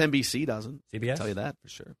 MSNBC doesn't. CBS? I'll tell you that for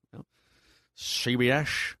sure. No.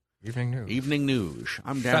 CBS. Evening News.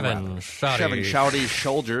 I'm Dan Seven shouty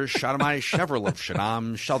soldiers shot my Chevrolet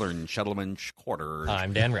Shaddam Southern Settlement Quarters.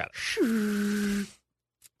 I'm Dan Radish.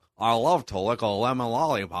 I love to lick a lemon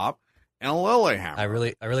lollipop and a Lilyhammer.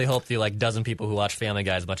 I really hope the dozen people who watch Family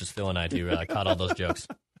Guy as much as Phil and I do caught all those jokes.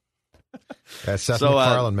 That's Seth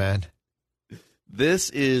MacFarlane, man. This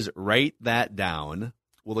is Write That Down.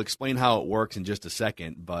 We'll explain how it works in just a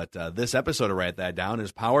second, but this episode of Write That Down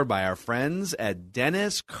is powered by our friends at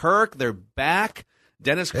Dennis Kirk. They're back.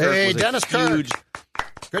 Dennis Kirk Hey, was Dennis a huge... Kirk.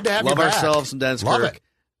 Good to have you Love back. ourselves some Dennis Love Kirk.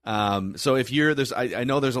 it. So if you're I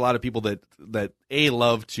know there's a lot of people that A,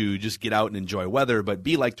 love to just get out and enjoy weather, but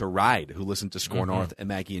B, like to ride, who listen to Score North and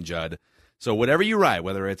Mackie and Judd. So whatever you ride,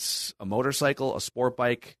 whether it's a motorcycle, a sport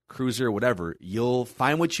bike, cruiser, whatever, you'll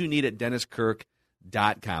find what you need at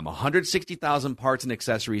DennisKirk.com. 160,000 parts and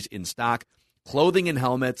accessories in stock, clothing and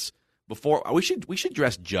helmets. Before we should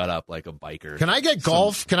dress Judd up like a biker. Can I get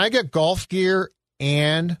golf? Can I get golf gear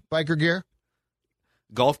and biker gear?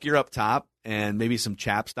 Golf gear up top and maybe some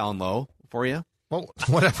chaps down low for you? Well,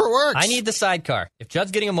 whatever works. I need the sidecar. If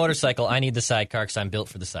Judd's getting a motorcycle, I need the sidecar because I'm built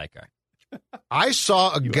for the sidecar. I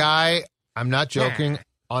saw a guy, I'm not joking,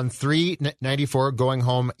 on 394 going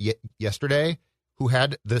home yesterday who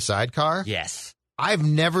had the sidecar. Yes. I've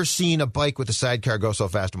never seen a bike with a sidecar go so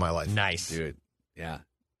fast in my life. Nice. Dude, yeah.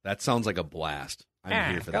 That sounds like a blast.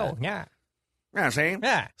 I'm here for that. Yeah. Yeah, see?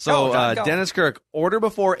 Yeah. So, Go, John, go. Dennis Kirk, order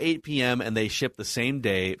before 8 p.m. and they ship the same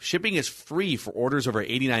day. Shipping is free for orders over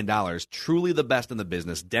 $89. Truly the best in the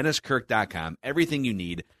business. DennisKirk.com. Everything you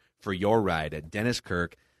need for your ride at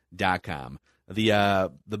DennisKirk.com.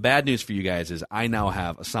 The bad news for you guys is I now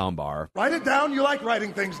have a sound bar. Write it down. You like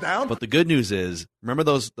writing things down. But the good news is, remember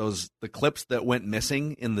the clips that went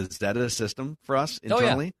missing in the Zeta system for us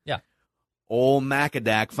internally? Oh, yeah. Old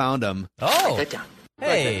Macadac found them. Oh. Sit down.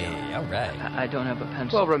 Hey, all right. I don't have a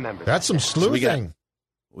pencil. Well, remember. That's some sleuthing.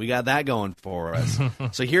 We got that going for us.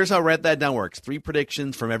 So here's how Write That Down works. 3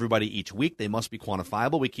 predictions from everybody each week. They must be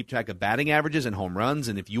quantifiable. We keep track of batting averages and home runs.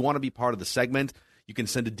 And if you want to be part of the segment, you can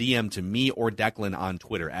send a DM to me or Declan on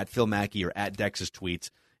Twitter, at Phil Mackey or at Dex's Tweets,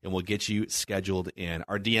 and we'll get you scheduled in.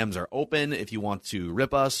 Our DMs are open if you want to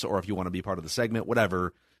rip us or if you want to be part of the segment,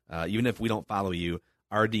 whatever. Even if we don't follow you,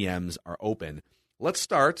 our DMs are open. Let's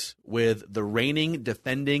start with the reigning,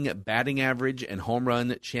 defending batting average and home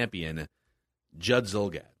run champion, Judd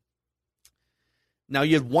Zulgad. Now,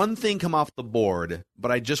 you had one thing come off the board,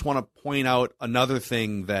 but I just want to point out another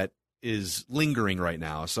thing that is lingering right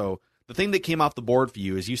now. So the thing that came off the board for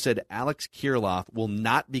you is you said Alex Kirilloff will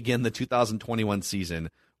not begin the 2021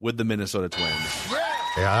 season with the Minnesota Twins.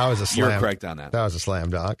 Yeah, that was a slam. You're correct on that. That was a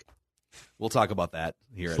slam dunk. We'll talk about that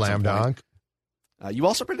here Slam at some point. dunk. You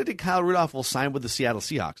also predicted Kyle Rudolph will sign with the Seattle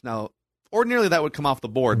Seahawks. Now, ordinarily that would come off the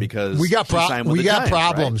board because we got he signed with the Giants,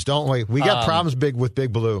 problems, right? don't we? We got problems with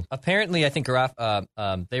Big Blue. Apparently, I think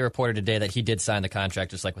they reported today that he did sign the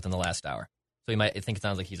contract just like within the last hour. So I think it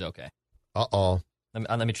sounds like he's okay. Uh-oh.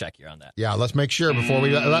 Let me check here on that. Yeah, let's make sure before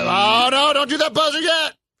we... Oh, no, don't do that buzzer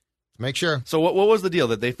yet. Make sure. So what was the deal?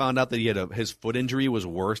 That they found out that he had his foot injury was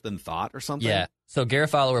worse than thought or something? Yeah. So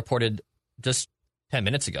Garofalo reported just 10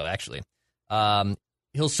 minutes ago, actually.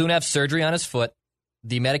 He'll soon have surgery on his foot.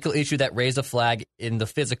 The medical issue that raised a flag in the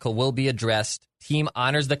physical will be addressed. Team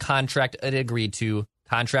honors the contract it agreed to.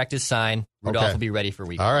 Contract is signed. Rudolph will be ready for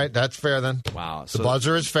week. All right, that's fair then. Wow. The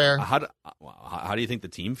buzzer is fair. How do you think the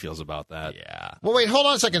team feels about that? Yeah. Well, wait, hold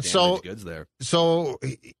on a second. Damaged goods there. So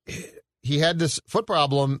he had this foot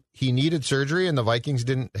problem. He needed surgery, and the Vikings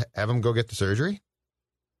didn't have him go get the surgery?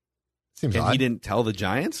 Seems And odd. he didn't tell the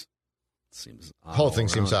Giants? Seems odd. The whole thing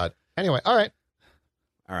seems odd. Anyway, all right.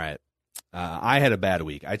 All right. I had a bad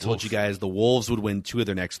week. I told you guys the Wolves would win 2 of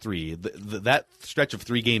their next 3. That stretch of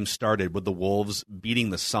 3 games started with the Wolves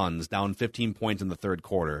beating the Suns, down 15 points in the third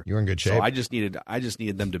quarter. You're in good shape. So I just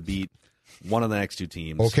needed them to beat one of the next 2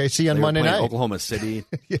 teams. OKC on They were Monday playing night. Oklahoma City.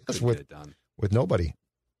 Yes, Couldn't get it done. with nobody.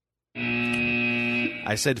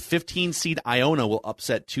 I said 15-seed Iona will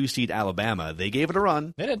upset 2-seed Alabama. They gave it a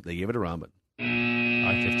run. They did. They gave it a run, but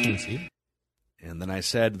On 15 seed. And then I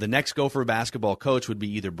said the next Gopher basketball coach would be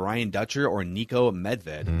either Brian Dutcher or Nico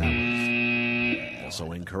Medved. That was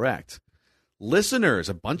also incorrect. Listeners,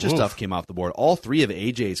 a bunch of stuff came off the board. All 3 of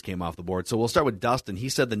AJ's came off the board. So we'll start with Dustin. He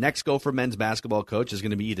said the next Gopher men's basketball coach is going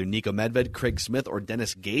to be either Nico Medved, Craig Smith, or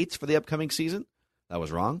Dennis Gates for the upcoming season. That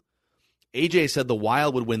was wrong. AJ said the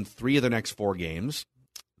Wild would win 3 of their next 4 games.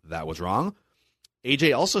 That was wrong.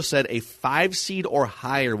 AJ also said a 5 seed or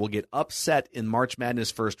higher will get upset in March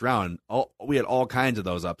Madness first round. We had all kinds of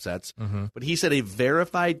those upsets. But he said a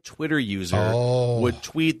verified Twitter user would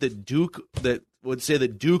tweet that would say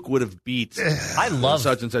that Duke would have beat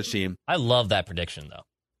such and such team. I love that prediction, though.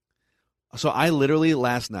 So I literally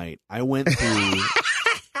last night, I went through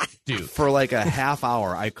Duke for like a half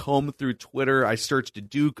hour. I combed through Twitter. I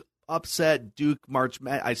searched Duke upset, Duke March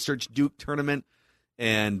Madness. I searched Duke tournament.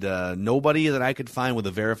 And nobody that I could find with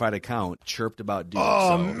a verified account chirped about Duke.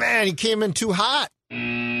 Oh, man, he came in too hot.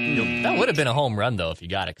 That would have been a home run, though, if you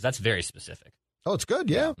got it, because that's very specific. Oh, it's good,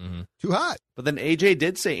 yeah. Mm-hmm. Too hot. But then AJ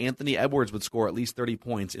did say Anthony Edwards would score at least 30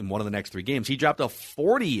 points in one of the next 3 games. He dropped a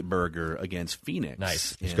 40-burger against Phoenix.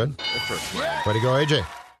 Nice. That's good. The first round. Way to go, AJ.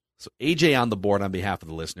 So AJ on the board on behalf of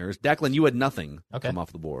the listeners. Declan, you had nothing come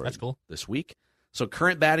off the board That's cool. this week. So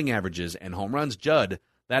current batting averages and home runs, Judd,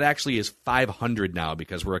 that actually is 500 now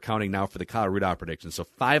because we're accounting now for the Kyle Rudolph prediction. So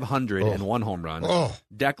 501 home run. Oh.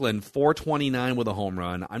 Declan, 429 with a home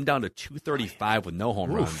run. I'm down to 235 with no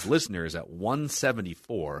home runs. Listeners at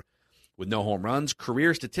 174 with no home runs.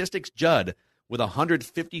 Career statistics, Judd with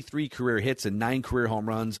 153 career hits and 9 career home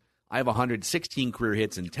runs. I have 116 career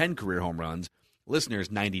hits and 10 career home runs. Listeners,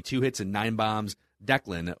 92 hits and 9 bombs.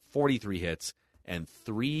 Declan, 43 hits and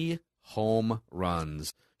 3 home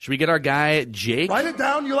runs. Should we get our guy, Jake? Write it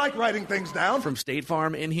down. You like writing things down. From State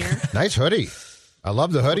Farm in here? Nice hoodie. I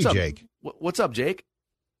love the hoodie, What's up? Jake. What's up, Jake?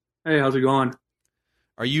 Hey, how's it going?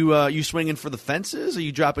 Are you swinging for the fences? Are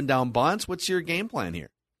you dropping down bunts? What's your game plan here?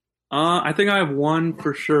 I think I have one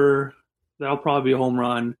for sure. That'll probably be a home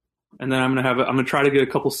run, and then I'm gonna try to get a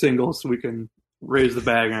couple singles so we can raise the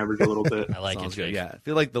bag average a little bit. I like Sounds it, good. Jake. Yeah, I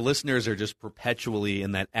feel like the listeners are just perpetually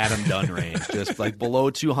in that Adam Dunn range, just like below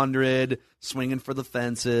 200, swinging for the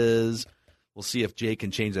fences. We'll see if Jake can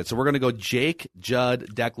change that. So we're going to go Jake, Judd,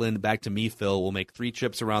 Declan, back to me, Phil. We'll make 3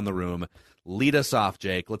 trips around the room. Lead us off,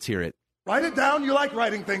 Jake. Let's hear it. Write it down. You like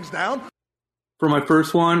writing things down. For my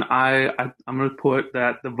first one, I'm going to put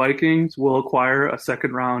that the Vikings will acquire a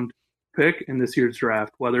second-round pick in this year's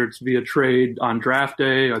draft, whether it's via trade on draft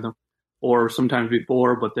day or sometimes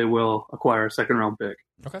before, but they will acquire a second-round pick.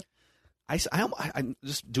 Okay. I'm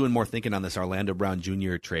just doing more thinking on this Orlando Brown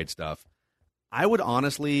Jr. trade stuff. I would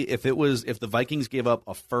honestly, if the Vikings gave up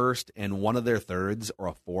a first and one of their thirds or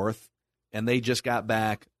a fourth, and they just got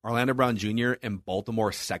back Orlando Brown Jr. and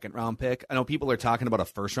Baltimore's second-round pick. I know people are talking about a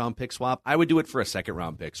first-round pick swap. I would do it for a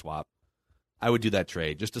second-round pick swap. I would do that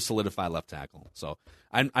trade just to solidify left tackle. So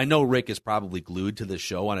I know Rick is probably glued to this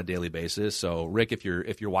show on a daily basis. So Rick, if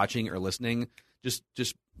you're watching or listening, just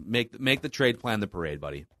make the trade, plan the parade,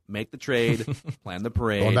 buddy. Make the trade, plan the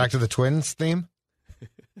parade. Going back to the Twins theme?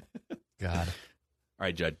 God. All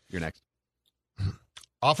right, Judd, you're next.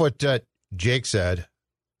 Off what Jake said,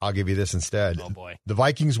 I'll give you this instead. Oh, boy. The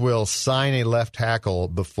Vikings will sign a left tackle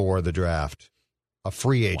before the draft. A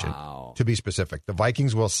free agent, to be specific. The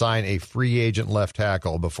Vikings will sign a free agent left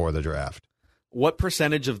tackle before the draft. What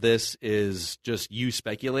percentage of this is just you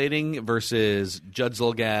speculating versus Judd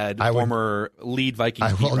Zulgad, former lead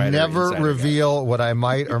Vikings beat I will writer, never insider reveal what I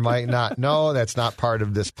might or might not know. That's not part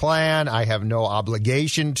of this plan. I have no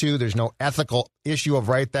obligation to. There's no ethical issue of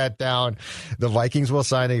write that down. The Vikings will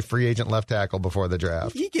sign a free agent left tackle before the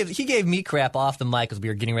draft. He gave me crap off the mic as we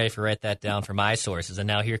were getting ready to write that down for my sources, and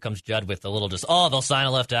now here comes Judd with a little they'll sign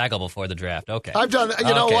a left tackle before the draft. Okay. I've done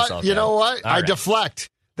You know what? All I right. deflect.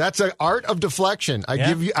 That's an art of deflection. I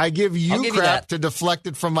give you crap to deflect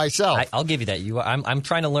it from myself. I'll give you that. I'm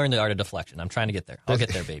trying to learn the art of deflection. I'm trying to get there. I'll get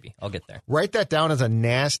there, baby. I'll get there. Write that down as a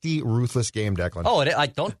nasty, ruthless game, Declan. Oh,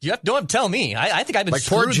 don't tell me. I think I've been like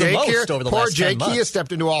poor screwed Jake the most here. over the Poor last 10 Jake, months. he has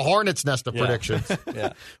stepped into a hornet's nest of predictions.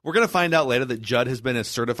 Yeah. We're going to find out later that Judd has been a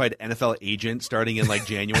certified NFL agent starting in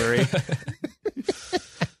January.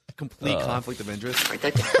 Complete conflict of interest. All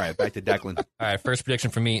right, back to Declan. All right, first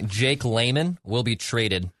prediction for me. Jake Layman will be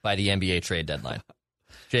traded by the NBA trade deadline.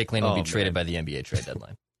 Jake Layman will be traded by the NBA trade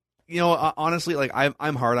deadline. You know, honestly,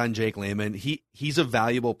 I'm hard on Jake Layman. He's a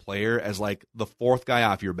valuable player as the fourth guy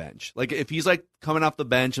off your bench. If he's coming off the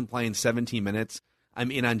bench and playing 17 minutes,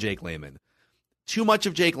 I'm in on Jake Layman. Too much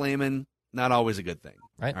of Jake Layman, not always a good thing.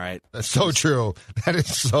 Right? All right. That's so true. That is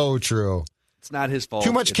so true. It's not his fault.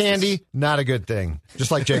 Too much candy, not a good thing.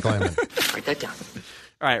 Just like Jake Layman. Write that down.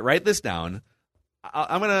 All right, write this down.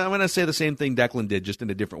 I'm gonna say the same thing Declan did, just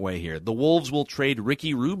in a different way here. The Wolves will trade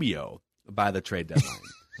Ricky Rubio by the trade deadline.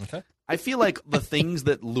 Okay. I feel like the things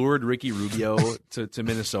that lured Ricky Rubio to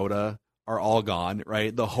Minnesota are all gone.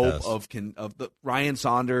 Right, the hope of the Ryan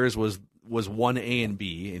Saunders was 1A and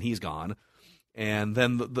B, and he's gone, and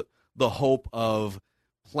then the hope of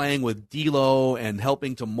playing with D'Lo and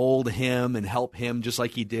helping to mold him and help him just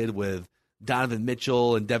like he did with Donovan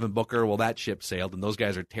Mitchell and Devin Booker. Well, that ship sailed, and those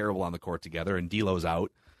guys are terrible on the court together, and D'Lo's out.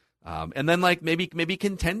 And then maybe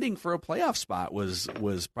contending for a playoff spot was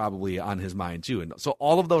probably on his mind too. And so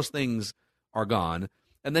all of those things are gone.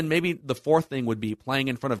 And then maybe the fourth thing would be playing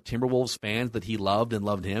in front of Timberwolves fans that he loved and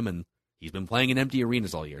loved him, and he's been playing in empty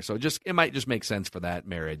arenas all year. So it might just make sense for that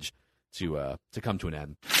marriage to come to an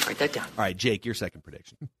end. Write that down. All right, Jake, your second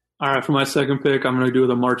prediction. All right, for my second pick, I'm going to do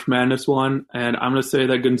the March Madness one, and I'm going to say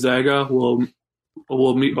that Gonzaga will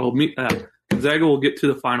Gonzaga will get to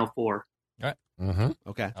the Final Four. All right. Mm-hmm.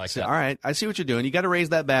 Okay. I like So, that. all right. I see what you're doing. You got to raise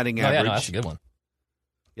that batting Oh, average. yeah, no, that's a good one.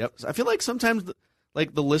 Yep. So I feel like sometimes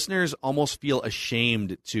the listeners almost feel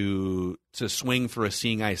ashamed to swing for a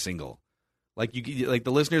seeing eye single. Like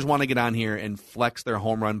the listeners want to get on here and flex their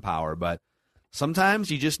home run power, but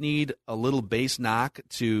sometimes you just need a little base knock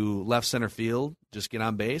to left center field, just get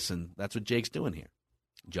on base, and that's what Jake's doing here.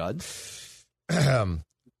 Judd?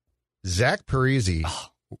 Zach Parise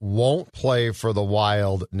won't play for the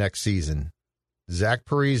Wild next season. Zach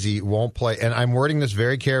Parise won't play, and I'm wording this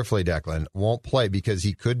very carefully, Declan, won't play because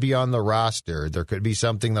he could be on the roster. There could be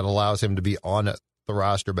something that allows him to be on the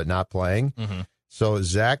roster but not playing. Mm-hmm. So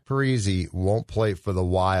Zach Parise won't play for the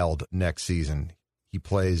Wild next season. He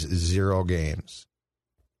plays 0 games.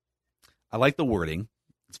 I like the wording.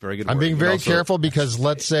 It's very good. I'm being wording. very Also, careful because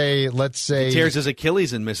let's say he tears his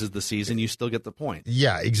Achilles and misses the season, you still get the point.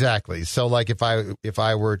 Yeah, exactly. So like if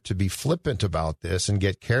I were to be flippant about this and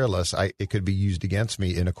get careless, it could be used against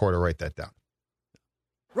me in a court. Write that down.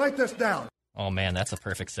 Write this down. Oh, man, that's a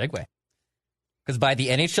perfect segue. Because by the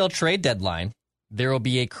NHL trade deadline, there will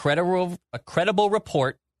be a credible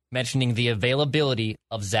report mentioning the availability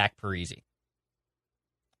of Zach Parise.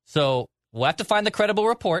 So we'll have to find the credible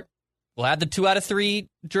report. We'll have the 2 out of 3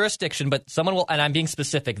 jurisdiction, but someone will, and I'm being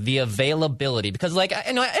specific, the availability. Because, like,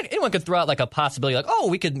 I know anyone could throw out, like, a possibility, like, oh,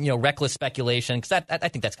 we could, reckless speculation, because I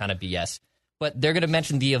think that's kind of BS. But they're going to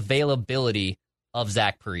mention the availability of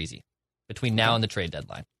Zach Parise between now and the trade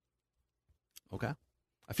deadline. Okay.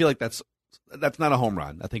 I feel like that's not a home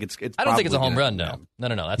run. I think it's I don't think it's a home run, yeah. no.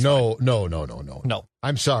 No. That's No. No.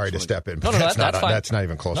 I'm sorry to step in. No, But that's fine. That's not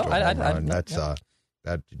even close No, to a home run. yeah.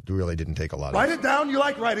 That really didn't take a lot Write of it down. You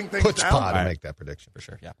like writing things chutzpah down. to make that prediction. For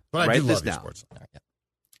sure, yeah. But I Write do this love your down. sports. All right, yeah.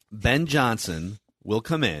 Ben Johnson will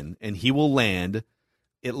come in, and he will land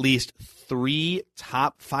at least 3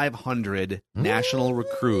 top 500 national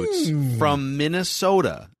recruits from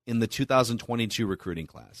Minnesota in the 2022 recruiting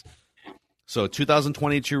class. So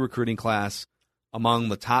 2022 recruiting class, among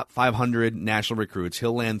the top 500 national recruits,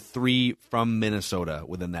 he'll land 3 from Minnesota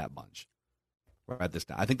within that bunch. Write this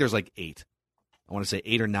down. I think there's like 8. I want to say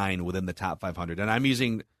 8 or 9 within the top 500. And I'm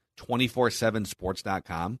using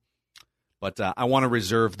 247sports.com. But I want to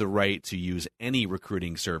reserve the right to use any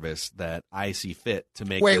recruiting service that I see fit to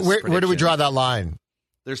make. Wait, this where do we prediction. draw that line?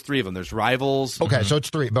 There's 3 of them. There's Rivals. Okay, so it's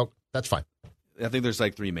 3, but that's fine. I think there's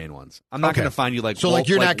like 3 main ones. I'm not Okay. going to find you like So, like,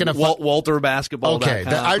 you're not gonna Walter Basketball. Okay,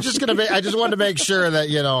 I was just gonna. I just wanted to make sure that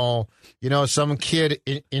some kid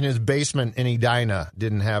in his basement in Edina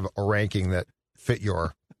didn't have a ranking that fit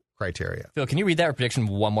your criteria. Phil, can you read that prediction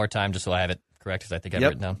one more time just so I have it correct? Because I think I've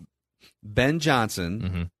written down. Ben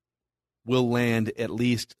Johnson will land at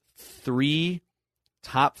least 3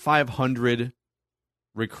 top 500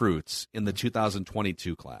 recruits in the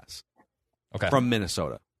 2022 class. Okay. From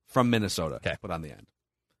Minnesota. Okay. Put on the end.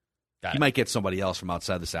 Got You it. might get somebody else from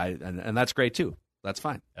outside the side, and that's great too. That's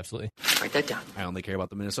fine. Absolutely. Write that down. I only care about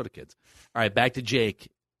the Minnesota kids. All right, back to Jake.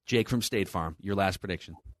 Jake from State Farm. Your last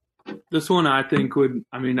prediction. This one I think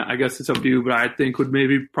I guess it's up to you, but I think would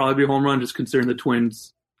probably be a home run just considering the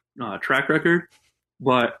Twins' track record.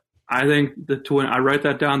 But I think I write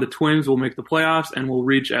that down, the Twins will make the playoffs and will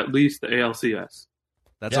reach at least the ALCS.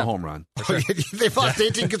 That's a home run. They've lost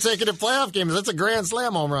 18 consecutive playoff games. That's a grand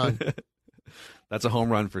slam home run. That's a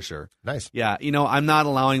home run for sure. Nice. Yeah, I'm not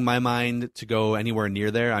allowing my mind to go anywhere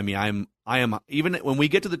near there. I mean, I am even when we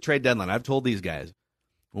get to the trade deadline, I've told these guys,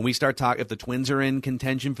 when we start talking, if the Twins are in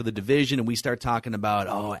contention for the division and we start talking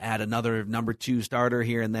about, add another number 2 starter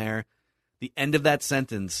here and there, the end of that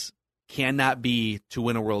sentence cannot be to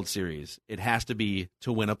win a World Series. It has to be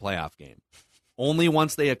to win a playoff game. Only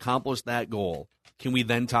once they accomplish that goal can we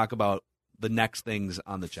then talk about the next things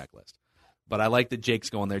on the checklist. But I like that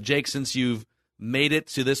Jake's going there. Jake, since you've made it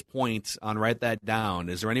to this point on Write That Down,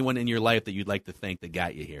 is there anyone in your life that you'd like to thank that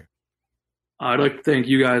got you here? I'd like to thank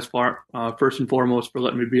you guys first and foremost for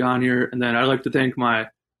letting me be on here, and then I'd like to thank my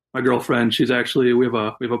girlfriend. She's actually we have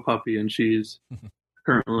a puppy, and she's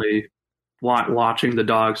currently watching the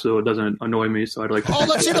dog, so it doesn't annoy me. So I'd like to.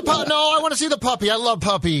 Let's see the puppy. No, I want to see the puppy. I love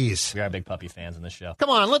puppies. We are big puppy fans in this show.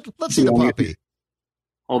 Come on, let's see the puppy.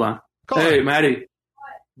 Hold on. Go hey, on. Maddie,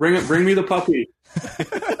 bring me the puppy.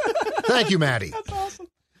 Thank you, Maddie.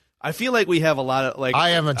 I feel like we have a lot of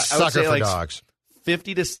I am a would sucker say for dogs.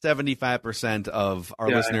 50 to 75% of our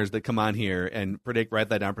listeners that come on here and Write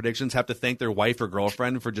That Down predictions have to thank their wife or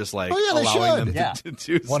girlfriend for just they allowing should. them to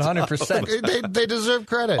do 100%. They deserve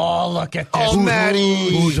credit. Oh, look at this. Oh,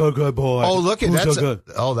 Maddie. Who's a good boy? Oh, look at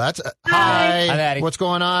that's hi. Hi, Maddie. What's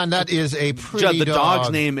going on? That is a pretty Judd, the dog.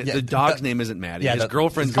 dog's name. The dog's name isn't Maddie. Yeah, his the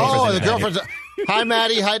girlfriend's girlfriend's name Oh, is the Maddie. girlfriend's. Hi,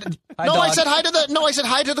 Maddie. Hi. Hi, no, dog. I said hi to the. No, I said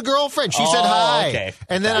hi to the girlfriend. She said hi. Okay.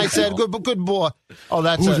 And then I said, good boy. Oh,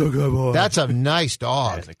 that's a good boy. That's a nice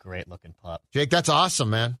dog. That's a great looking pup. Jake, that's awesome,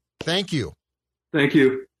 man. Thank you. Thank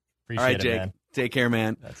you. Appreciate All right, it, Jake. man. Take care,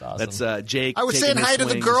 man. That's awesome. That's Jake. I was taking saying his hi to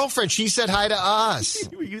the swings. girlfriend. She said hi to us.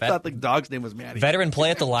 You thought the dog's name was Maddie. Veteran play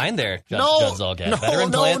at the line there, Judd Zolgad.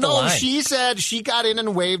 Veteran no. play at the line. She said she got in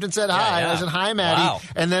and waved and said hi. yeah. I said hi, Maddie. Wow.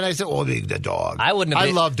 And then I said, "Oh, the dog." I wouldn't have I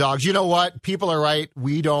been- love dogs. You know what? People are right.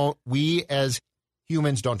 We as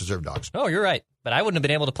humans don't deserve dogs. No, you're right. But I wouldn't have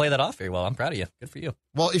been able to play that off very well. I'm proud of you. Good for you.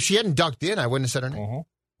 Well, if she hadn't ducked in, I wouldn't have said her name.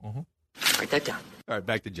 Write that down. All right,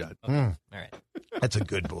 back to Judd. All right. That's a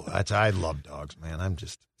good boy. I love dogs, man. I'm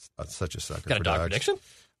just such a sucker Got for a dog dogs. prediction?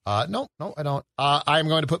 No, I don't. I'm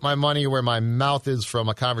going to put my money where my mouth is from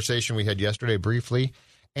a conversation we had yesterday briefly.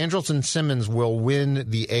 Andrelton Simmons will win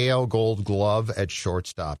the AL Gold Glove at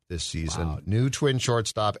shortstop this season. Wow. New Twin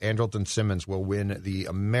shortstop Andrelton Simmons will win the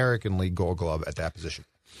American League Gold Glove at that position.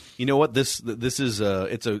 You know what? This is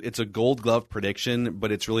it's a Gold Glove prediction,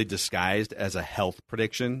 but it's really disguised as a health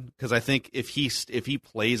prediction because I think if he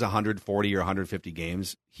plays 140 or 150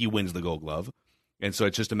 games, he wins the Gold Glove, and so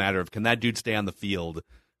it's just a matter of can that dude stay on the field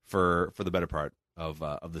for the better part of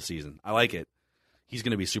the season. I like it. He's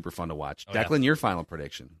going to be super fun to watch. Oh, yeah. Declan, your final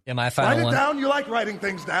prediction? Yeah, my Write final it one. down. You like writing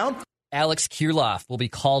things down. Alex Kirilloff will be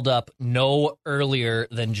called up no earlier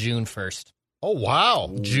than June 1st. Oh,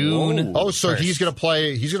 wow. June. Oh, so 1st. he's going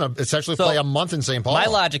to essentially So, play a month in St. Paul. My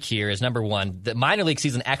logic here is number one, the minor league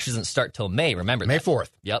season actually doesn't start till May. Remember May that.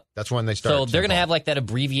 4th. Yep. That's when they start. So they're going to have like that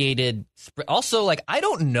abbreviated. Also, like I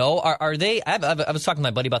don't know, are they? I was talking to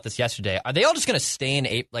my buddy about this yesterday. Are they all just going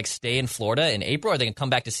to stay in Florida in April? Or are they going to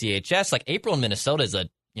come back to CHS? Like April in Minnesota is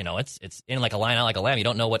it's in like a line out like a lamb. You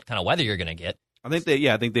don't know what kind of weather you're going to get. I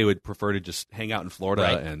think they would prefer to just hang out in Florida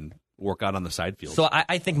Right. and work out on the side field. So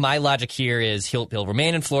I think my logic here is he'll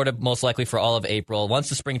remain in Florida most likely for all of April. Once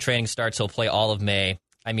the spring training starts, he'll play all of May.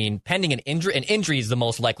 I mean, pending an injury is the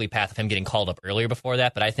most likely path of him getting called up earlier before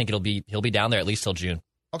that. But I think he'll be down there at least till June.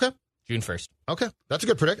 Okay. June 1st. Okay. That's a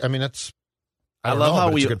good prediction. I mean, it's I love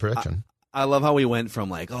how it's a good prediction. I love how we went from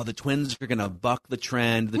like, oh, the Twins are going to buck the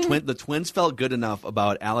trend. The Twins felt good enough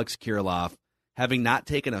about Alex Kirilloff having not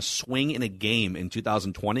taken a swing in a game in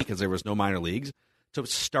 2020 because there was no minor leagues, to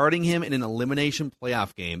starting him in an elimination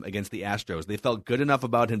playoff game against the Astros. They felt good enough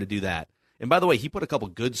about him to do that. And by the way, he put a couple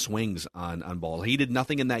good swings on balls. He did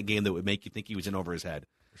nothing in that game that would make you think he was in over his head.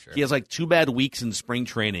 Sure. He has like 2 bad weeks in spring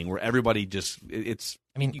training where everybody just you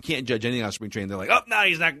can't judge anything on spring training. They're like, oh no,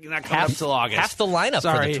 he's not coming up till August. Half the lineup,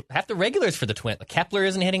 Sorry. half the regulars for the Twins. Like Kepler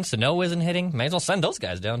isn't hitting, Sano isn't hitting. May as well send those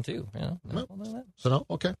guys down too. You know? So, no?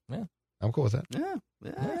 Okay. Yeah. I'm cool with that. Yeah.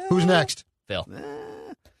 Who's next? Phil.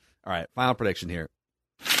 All right, final prediction here.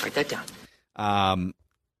 Write that down. I'm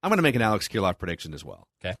going to make an Alex Kirilloff prediction as well.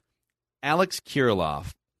 Okay. Alex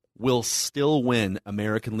Kirilloff will still win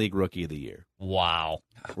American League Rookie of the Year. Wow.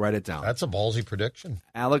 Write it down. That's a ballsy prediction.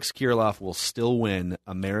 Alex Kirilloff will still win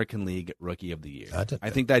American League Rookie of the Year.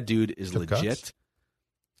 I think that dude is Took legit. cuts.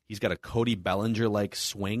 He's got a Cody Bellinger-like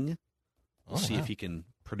swing. We'll see wow. if he can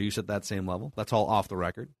produce at that same level. That's all off the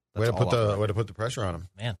record. Way That's to all off the record. put the pressure on him.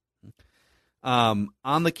 Man.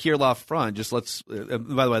 On the Kirilloff front, just let's.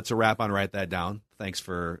 By the way, it's a wrap on Write That Down. Thanks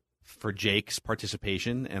for Jake's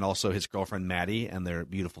participation and also his girlfriend Maddie and their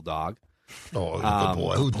beautiful dog. Oh, good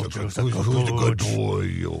boy. Who's the good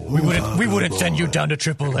boy? We wouldn't send you down to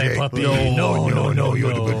AAA, puppy. No.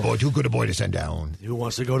 You're the good boy. Too good a boy to send down. Who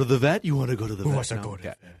wants to go to the vet? You want to go to the vet? Who wants to go to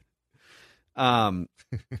the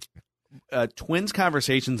vet? Twins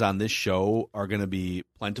conversations on this show are going to be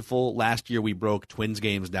plentiful. Last year we broke Twins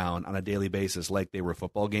games down on a daily basis like they were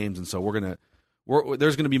football games, and so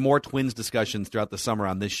there's going to be more Twins discussions throughout the summer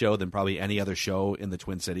on this show than probably any other show in the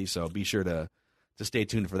Twin Cities. So be sure to stay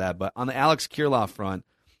tuned for that. But on the Alex Kirilloff front,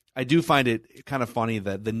 I do find it kind of funny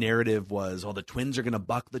that the narrative was, the Twins are going to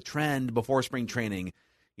buck the trend before spring training.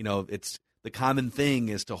 You know, it's the common thing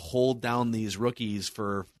is to hold down these rookies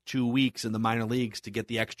for 2 weeks in the minor leagues to get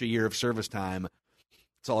the extra year of service time.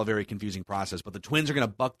 It's all a very confusing process. But the Twins are going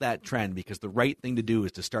to buck that trend because the right thing to do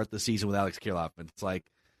is to start the season with Alex Kirilloff. And it's like,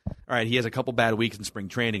 all right, he has a couple bad weeks in spring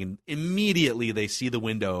training, and immediately they see the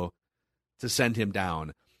window to send him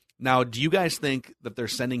down. Now, do you guys think that they're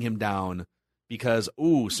sending him down because,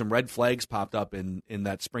 some red flags popped up in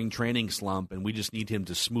that spring training slump, and we just need him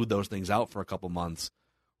to smooth those things out for a couple months?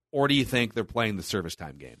 Or do you think they're playing the service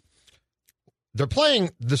time game? They're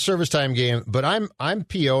playing the service time game, but I'm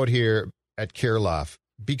PO'd here at Kirilloff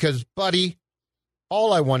because, buddy,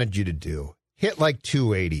 all I wanted you to do, hit like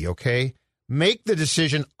 280, okay? Make the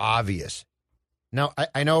decision obvious. Now,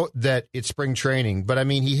 I know that it's spring training, but I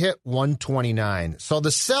mean, he hit 129. So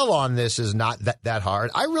the sell on this is not that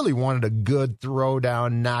hard. I really wanted a good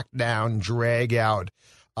throwdown, knockdown, drag out,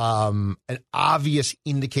 an obvious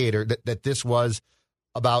indicator that this was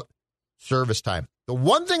about service time. The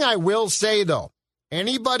one thing I will say, though,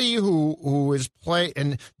 anybody who is playing,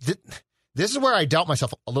 and this is where I doubt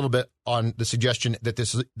myself a little bit on the suggestion that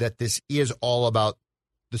this is all about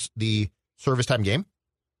the service time game.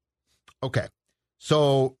 Okay.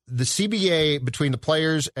 So the CBA between the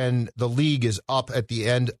players and the league is up at the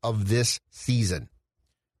end of this season.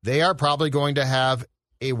 They are probably going to have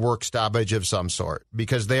a work stoppage of some sort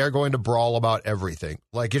because they are going to brawl about everything.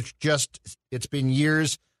 Like it's been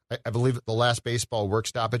years. I believe the last baseball work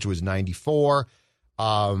stoppage was 94.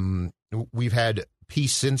 We've had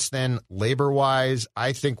peace since then, labor-wise.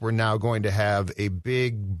 I think we're now going to have a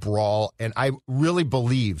big brawl, and I really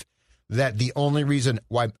believe that the only reason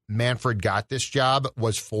why Manfred got this job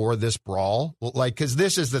was for this brawl. Like, because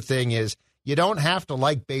this is the thing is, you don't have to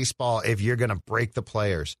like baseball if you're going to break the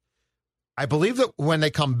players. I believe that when they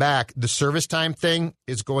come back, the service time thing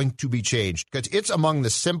is going to be changed because it's among the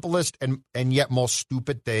simplest and yet most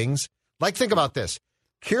stupid things. Like, think about this.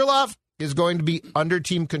 Kirilloff is going to be under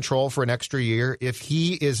team control for an extra year if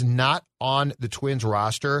he is not on the Twins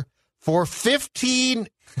roster for 15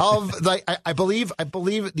 of I believe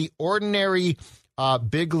the ordinary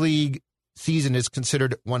big league season is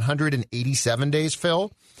considered 187 days,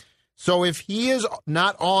 Phil. So if he is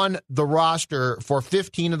not on the roster for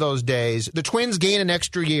 15 of those days, the Twins gain an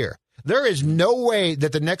extra year. There is no way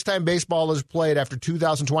that the next time baseball is played after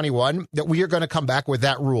 2021 that we are going to come back with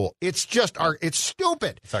that rule. It's just it's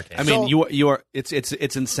stupid. I mean, you are it's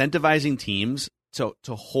incentivizing teams to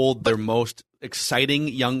hold their most exciting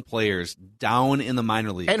young players down in the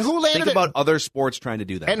minor leagues. And who landed Think about other sports trying to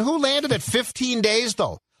do that. And who landed at 15 days,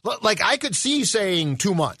 though? Like, I could see saying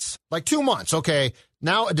 2 months. Like, 2 months, okay,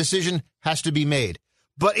 now a decision has to be made.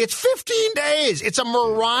 But it's 15 days. It's a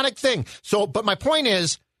moronic thing. So, but my point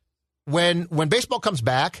is, when baseball comes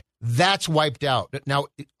back, that's wiped out. Now,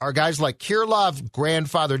 are guys like Kirilloff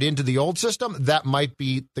grandfathered into the old system? That might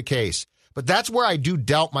be the case. But that's where I do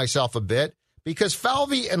doubt myself a bit. Because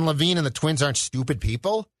Falvey and Levine and the Twins aren't stupid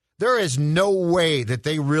people. There is no way that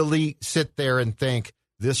they really sit there and think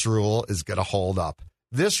this rule is going to hold up.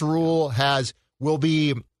 This rule will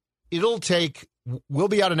be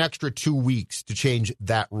out an extra 2 weeks to change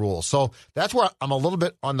that rule. So that's where I'm a little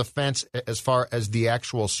bit on the fence as far as the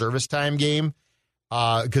actual service time game,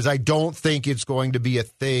 because I don't think it's going to be a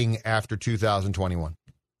thing after 2021.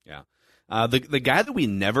 Yeah. The guy that we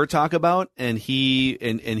never talk about, and he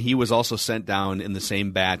was also sent down in the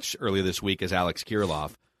same batch earlier this week as Alex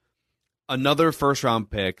Kirilloff. Another first-round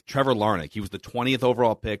pick, Trevor Larnach. He was the 20th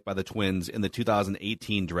overall pick by the Twins in the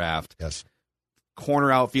 2018 draft. Yes.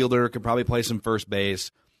 Corner outfielder, could probably play some first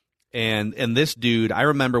base. And this dude, I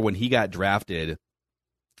remember when he got drafted,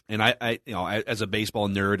 and I as a baseball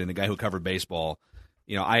nerd and a guy who covered baseball,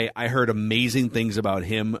 I heard amazing things about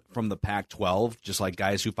him from the Pac-12, just like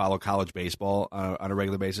guys who follow college baseball on a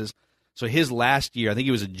regular basis. So his last year, I think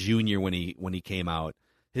he was a junior when he came out.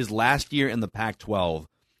 His last year in the Pac-12,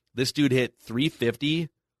 this dude hit 350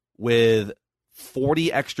 with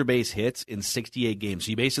 40 extra base hits in 68 games. So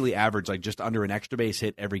he basically averaged like just under an extra base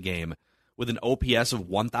hit every game with an OPS of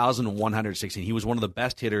 1,116. He was one of the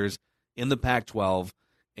best hitters in the Pac-12.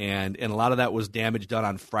 And a lot of that was damage done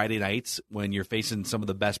on Friday nights when you're facing some of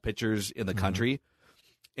the best pitchers in the country.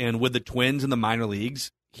 And with the Twins in the minor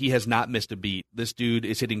leagues, he has not missed a beat. This dude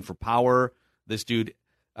is hitting for power. This dude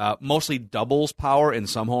mostly doubles power and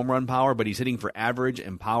some home run power, but he's hitting for average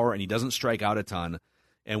and power, and he doesn't strike out a ton.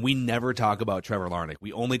 And we never talk about Trevor Larnach.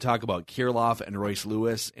 We only talk about Kirilloff and Royce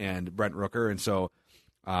Lewis and Brent Rooker. And so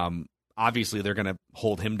obviously they're going to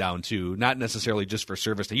hold him down too, not necessarily just for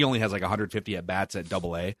service. He only has like 150 at-bats at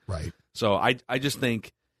AA. Right. So I just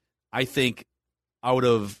think out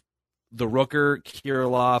of the Rooker,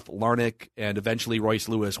 Kirilloff, Larnach, and eventually Royce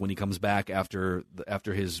Lewis when he comes back after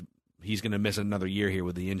he's going to miss another year here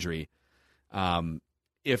with the injury.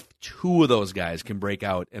 If two of those guys can break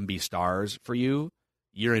out and be stars for you,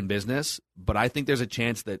 you're in business. But I think there's a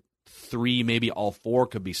chance that three, maybe all four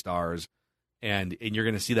could be stars, and you're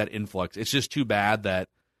going to see that influx. It's just too bad that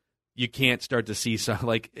you can't start to see some,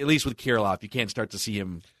 like at least with Kirilloff, you can't start to see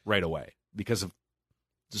him right away because of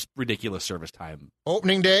just ridiculous service time.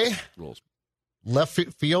 Opening day rules. Left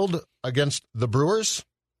field against the Brewers.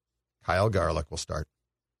 Kyle Garlick will start.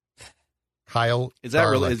 Kyle is that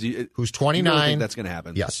Garlick, really? Who's 29? You really think that's going to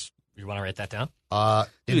happen? Yes. You want to write that down?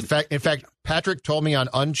 In fact, Patrick told me on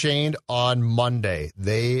Unchained on Monday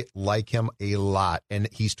they like him a lot, and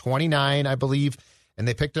he's 29, I believe, and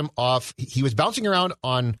they picked him off. He was bouncing around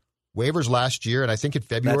on waivers last year, and I think in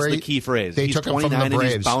February that's the key phrase. They took him from the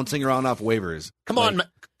Braves. He's bouncing around off waivers. Come on,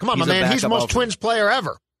 my man. He's the most Twins player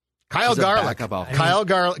ever. Kyle Garlick. Kyle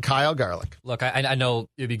Garlick. Look, I know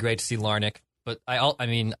it'd be great to see Larnach, but I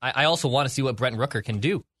also want to see what Brent Rooker can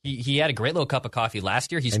do. He had a great little cup of coffee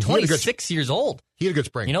last year. He's 26 years old. He had a good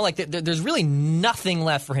spring. You know, like there's really nothing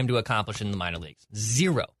left for him to accomplish in the minor leagues.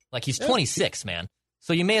 Zero. Like he's 26, man.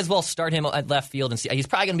 So you may as well start him at left field and see. He's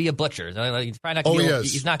probably going to be a butcher. He's probably not going to.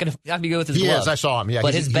 He's not going to be good with his glove. He is. I saw him. Yeah,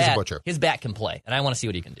 but he's a butcher. His bat can play, and I want to see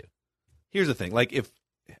what he can do. Here's the thing: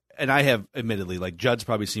 and I have admittedly, Judd's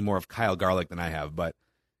probably seen more of Kyle Garlick than I have, but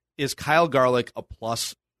is Kyle Garlick a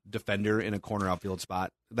plus defender in a corner outfield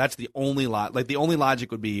spot? That's the only the only logic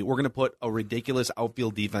would be we're going to put a ridiculous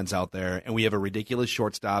outfield defense out there, and we have a ridiculous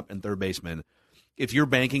shortstop and third baseman. If you're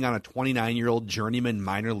banking on a 29-year-old journeyman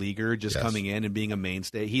minor leaguer just coming in and being a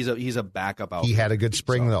mainstay, he's a backup outfielder. He had a good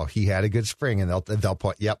spring though. He had a good spring, and they'll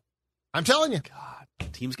put. Yep, I'm telling you. God,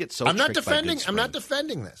 teams get so. I'm not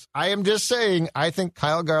defending this. I am just saying I think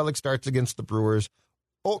Kyle Garlick starts against the Brewers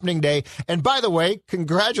opening day. And by the way,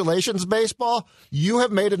 congratulations, baseball. You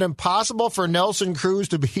have made it impossible for Nelson Cruz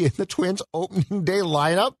to be in the Twins opening day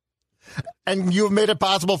lineup. And you've made it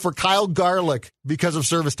possible for Kyle Garlick because of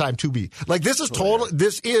service time to be. This is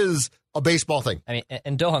this is a baseball thing. I mean,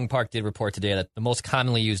 and Do-Hung Park did report today that the most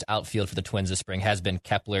commonly used outfield for the Twins this spring has been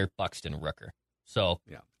Kepler, Buxton, Rooker. So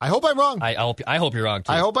yeah. I hope I'm wrong. I hope you're wrong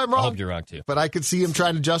too. I hope I'm wrong. I hope you're wrong too. But I could see him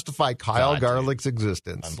trying to justify Kyle Garlick's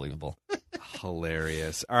existence. Unbelievable.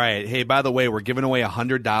 Hilarious. All right. Hey, by the way, we're giving away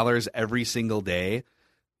 $100 every single day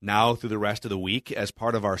now through the rest of the week as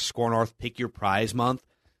part of our Score North Pick Your Prize month.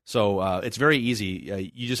 So it's very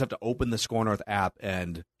easy. You just have to open the Score North app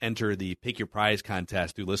and enter the Pick Your Prize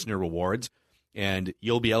contest through Listener Rewards, and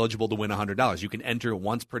you'll be eligible to win $100. You can enter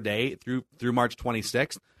once per day through March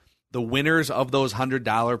 26th. The winners of those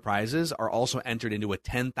 $100 prizes are also entered into a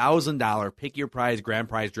 $10,000 Pick Your Prize grand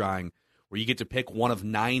prize drawing where you get to pick one of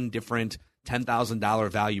 9 different $10,000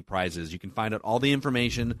 value prizes. You can find out all the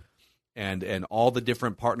information and all the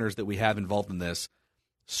different partners that we have involved in this.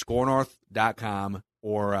 ScoreNorth.com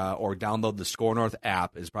or download the Score North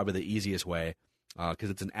app is probably the easiest way because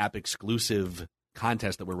it's an app-exclusive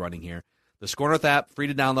contest that we're running here. The Score North app, free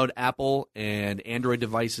to download, Apple and Android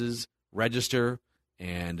devices. Register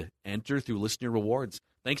and enter through Listener Rewards.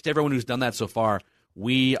 Thanks to everyone who's done that so far.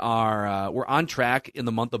 We're on track in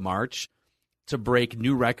the month of March to break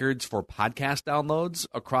new records for podcast downloads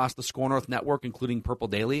across the Score North network, including Purple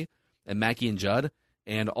Daily and Mackie and Judd,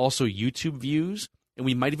 and also YouTube views. And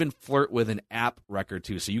we might even flirt with an app record,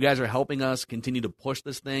 too. So you guys are helping us continue to push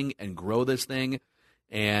this thing and grow this thing.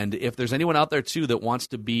 And if there's anyone out there, too, that wants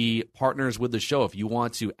to be partners with the show, if you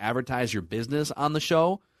want to advertise your business on the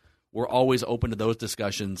show, we're always open to those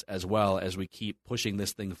discussions as well as we keep pushing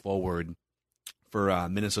this thing forward for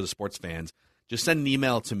Minnesota sports fans. Just send an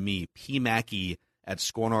email to me,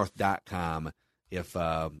 pmackey@scorenorth.com.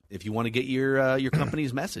 If you want to get your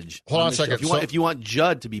company's message. Hold on a second. If you want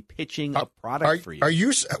Judd to be pitching a product for you. Are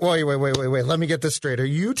you wait. Let me get this straight. Are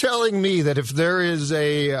you telling me that if there is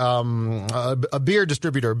a beer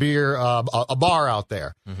distributor, a bar out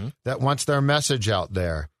there that wants their message out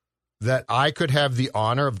there, that I could have the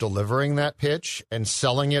honor of delivering that pitch and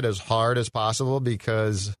selling it as hard as possible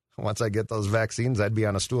because once I get those vaccines, I'd be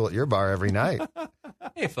on a stool at your bar every night.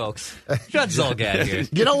 Hey, folks. Judd Zulgad here.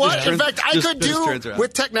 You know what? In fact,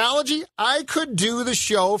 with technology, I could do the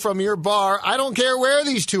show from your bar. I don't care where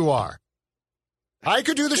these two are. I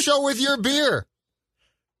could do the show with your beer.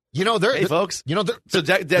 Hey, folks. So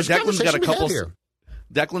Declan's got a couple. Here.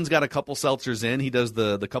 Declan's got a couple seltzers in. He does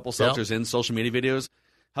the couple seltzers in social media videos.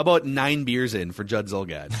 How about 9 beers in for Judd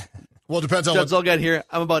Zulgad? Well, it depends on Judd Zulgad here.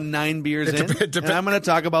 I'm about 9 beers in, and I'm going to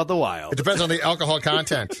talk about the Wild. It depends on the alcohol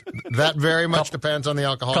content. That very much depends on the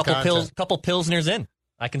alcohol content. Couple Pilsners in.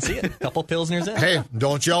 I can see it. Couple Pilsners in. Hey,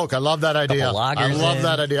 don't joke. I love that idea. I love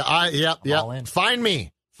that idea. Yep. Find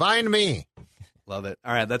me. Love it.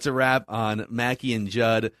 All right, that's a wrap on Mackie and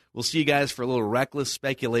Judd. We'll see you guys for a little Reckless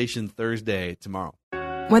Speculation Thursday tomorrow.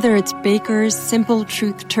 Whether it's Baker's Simple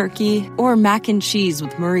Truth Turkey or mac and cheese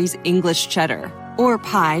with Murray's English Cheddar or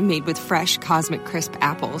pie made with fresh Cosmic Crisp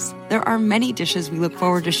apples, there are many dishes we look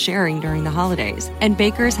forward to sharing during the holidays. And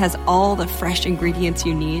Baker's has all the fresh ingredients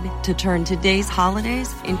you need to turn today's holidays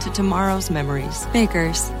into tomorrow's memories.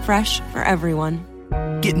 Baker's, fresh for everyone.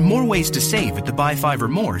 Get more ways to save at the Buy 5 or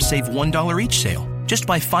More Save $1 each sale. Just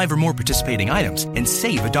buy 5 or more participating items and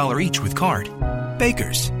save $1 each with card.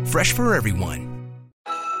 Baker's, fresh for everyone.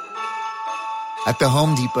 At the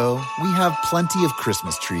Home Depot, we have plenty of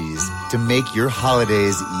Christmas trees to make your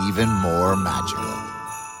holidays even more magical.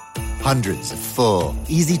 Hundreds of full,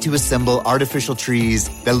 easy-to-assemble artificial trees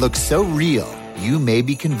that look so real, you may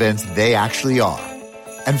be convinced they actually are.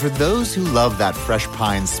 And for those who love that fresh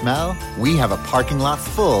pine smell, we have a parking lot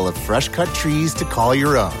full of fresh-cut trees to call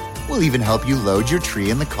your own. We'll even help you load your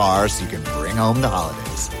tree in the car so you can bring home the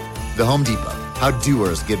holidays. The Home Depot, how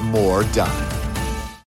doers get more done.